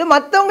சரிப்படுத்திட்டு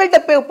மற்றவங்கள்ட்ட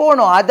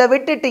போகணும். அதை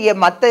விட்டுட்டு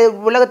மற்ற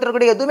உலகத்துல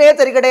கூட எதுவுமே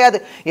சரி கிடையாது,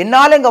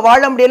 என்னால இங்க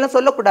வாழ முடியலன்னு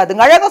சொல்லக்கூடாது.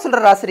 அழகா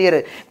சொல்ற ஆசிரியர்,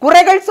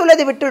 குறைகள்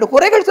சொல்லதை விட்டுடு,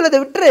 குறைகள்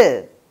சொல்லதை விட்டுரு,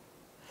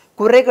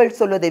 குறைகள்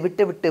சொல்வதை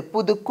விட்டு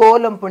புது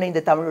கோலம்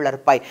புனைந்து தமிழ்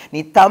வளர்ப்பாய். நீ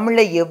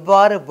தமிழை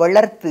எவ்வாறு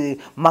வளர்த்து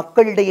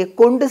மக்களிடையே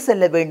கொண்டு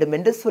செல்ல வேண்டும்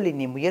என்று சொல்லி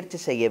நீ முயற்சி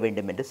செய்ய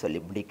வேண்டும் என்று சொல்லி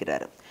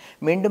முடிக்கிறார்.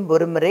 மீண்டும்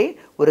ஒருமுறை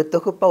ஒரு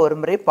தொகுப்பா,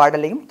 ஒருமுறை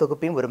பாடலையும்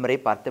தொகுப்பையும் ஒருமுறை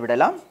பார்த்து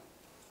விடலாம்.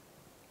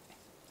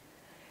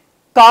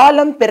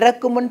 காலம்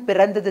பிறக்கும் முன்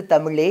பிறந்தது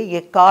தமிழே,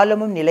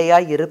 எக்காலமும்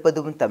நிலையாய்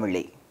இருப்பதும்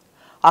தமிழே.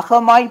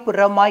 அகமாய்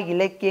புறமாய்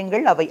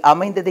இலக்கியங்கள் அவை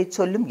அமைந்ததை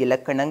சொல்லும்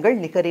இலக்கணங்கள்,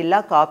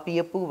 நிகரில்லா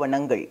காப்பிய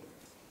பூவனங்கள்,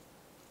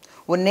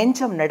 உன்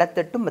நெஞ்சம்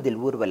நடத்தட்டும் அதில்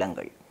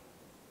ஊர்வலங்கள்.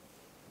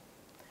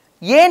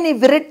 ஏன்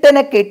இவ்விருட்டென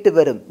கேட்டு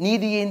வரும்,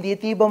 நீதி ஏந்திய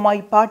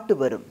தீபமாய் பாட்டு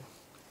வரும்.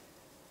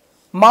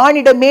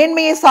 மானிட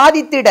மேன்மையை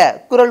சாதித்திட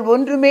குரல்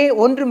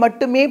ஒன்று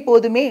மட்டுமே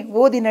போதுமே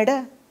ஓதி நட.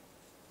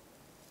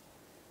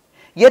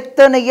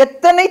 எத்தனை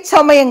எத்தனை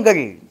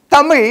சமயங்கள்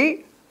தமிழ்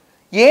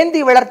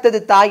ஏந்தி வளர்த்தது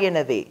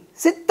தாயெனவே.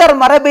 சித்தர்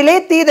மரபிலே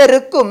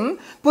தீதருக்கும்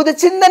புது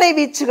சிந்தனை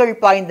வீச்சுகள்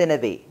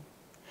பாய்ந்தனவே.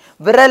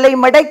 விரலை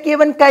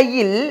மடக்கியவன்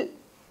கையில்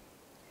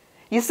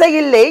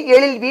இசையில்லை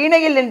எழில்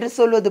வீணையில் என்று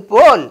சொல்வது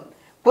போல்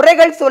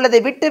குறைகள் சொல்வதை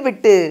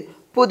விட்டுவிட்டு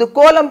புது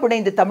கோலம்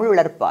புனைந்து தமிழ்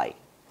வளர்ப்பாய்.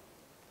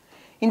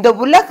 இந்த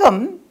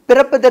உலகம்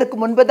பிறப்பதற்கு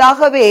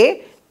முன்பதாகவே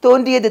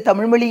தோன்றியது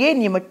தமிழ்மொழியே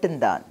நீ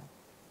மட்டும்தான்.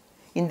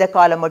 இந்த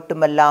காலம்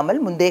மட்டுமல்லாமல்,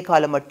 முந்தைய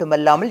காலம்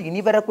மட்டுமல்லாமல்,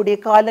 இனி வரக்கூடிய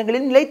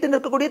காலங்களில் நிலைத்து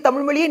நிற்கக்கூடிய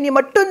தமிழ்மொழியே நீ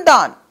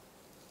மட்டும்தான்.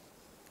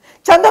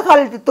 சங்க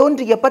காலத்தில்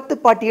தோன்றிய 10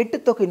 பாட்டு 8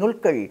 தொகை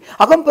நூல்கள்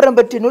அகம்புறம்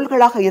பற்றிய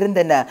நூல்களாக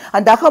இருந்தன.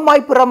 அந்த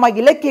அகமாய் புறமாய்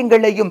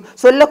இலக்கியங்களையும்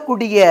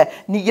சொல்லக்கூடிய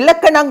நீ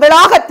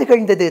இலக்கணங்களாக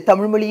திகழ்ந்தது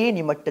தமிழ்மொழியே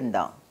நீ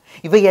மட்டும்தான்.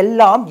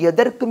 இவையெல்லாம்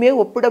எதற்குமே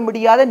ஒப்பிட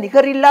முடியாத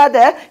நிகரில்லாத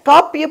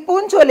காப்பிய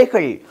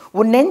பூஞ்சோலைகள்.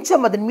 உன்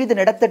நெஞ்சம் அதன் மீது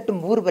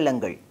நடத்தட்டும்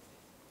ஊர்வலங்கள்.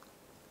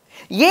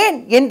 ஏன்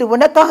என்று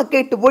உனக்காக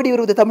கேட்டு ஓடி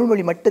வருவது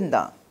தமிழ்மொழி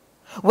மட்டும்தான்.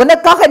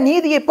 உனக்காக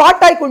நீதியை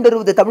பாட்டாய் கொண்டு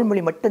வருவது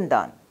தமிழ்மொழி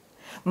மட்டும்தான்.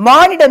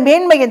 மானிட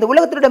மேன்மை, இந்த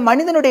உலகத்தினுடைய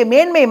மனிதனுடைய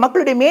மேன்மை,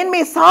 மக்களுடைய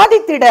மேன்மை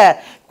சாதித்திட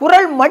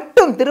குரல்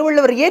மட்டும்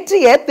திருவள்ளுவர்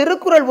இயற்றிய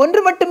திருக்குறள்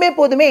ஒன்று மட்டுமே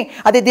போதுமே.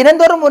 அதை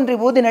தினந்தோறும் ஒன்றை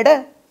ஓதினட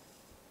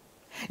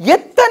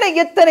எத்தனை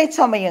எத்தனை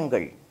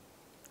சமயங்கள்,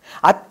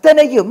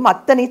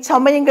 அத்தனை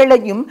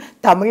சமயங்களையும்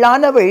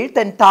தமிழானவள்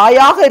தன்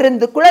தாயாக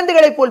இருந்து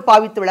குழந்தைகளைப் போல்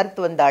பாவித்து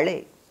வளர்த்து வந்தாளே.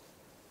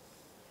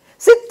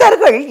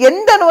 சித்தர்கள்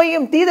எந்த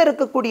நோயும்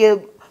தீதறுக்கக்கூடிய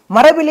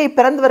மரபிலே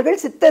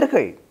பிறந்தவர்கள்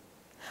சித்தர்கள்.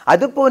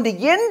 அதுபோன்று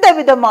எந்த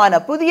விதமான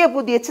புதிய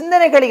புதிய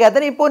சிந்தனைகளை,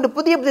 அதனை போன்று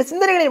புதிய புதிய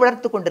சிந்தனைகளை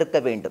வளர்த்து கொண்டிருக்க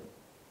வேண்டும்.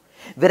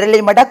 விரலை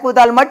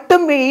மடக்குவதால்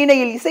மட்டும்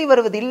வீணையில் இசை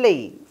வருவதில்லை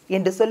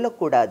என்று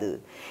சொல்லக்கூடாது.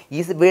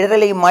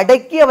 விரலை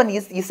மடக்கி அவன்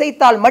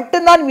இசைத்தால்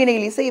மட்டும்தான்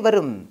வீணையில் இசை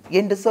வரும்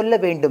என்று சொல்ல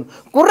வேண்டும்.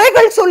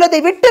 குறைகள்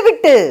சொல்வதை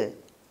விட்டுவிட்டு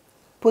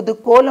புது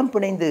கோலம்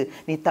புனைந்து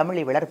நீ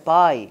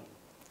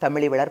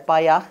தமிழை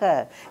வளர்ப்பாயாக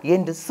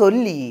என்று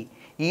சொல்லி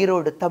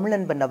ஈரோடு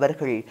தமிழன்பன்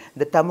அவர்கள்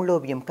இந்த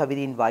தமிழோவியம்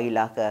கவிதையின்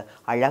வாயிலாக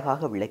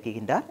அழகாக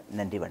விளக்குகின்றார்.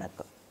 நன்றி,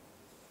 வணக்கம்.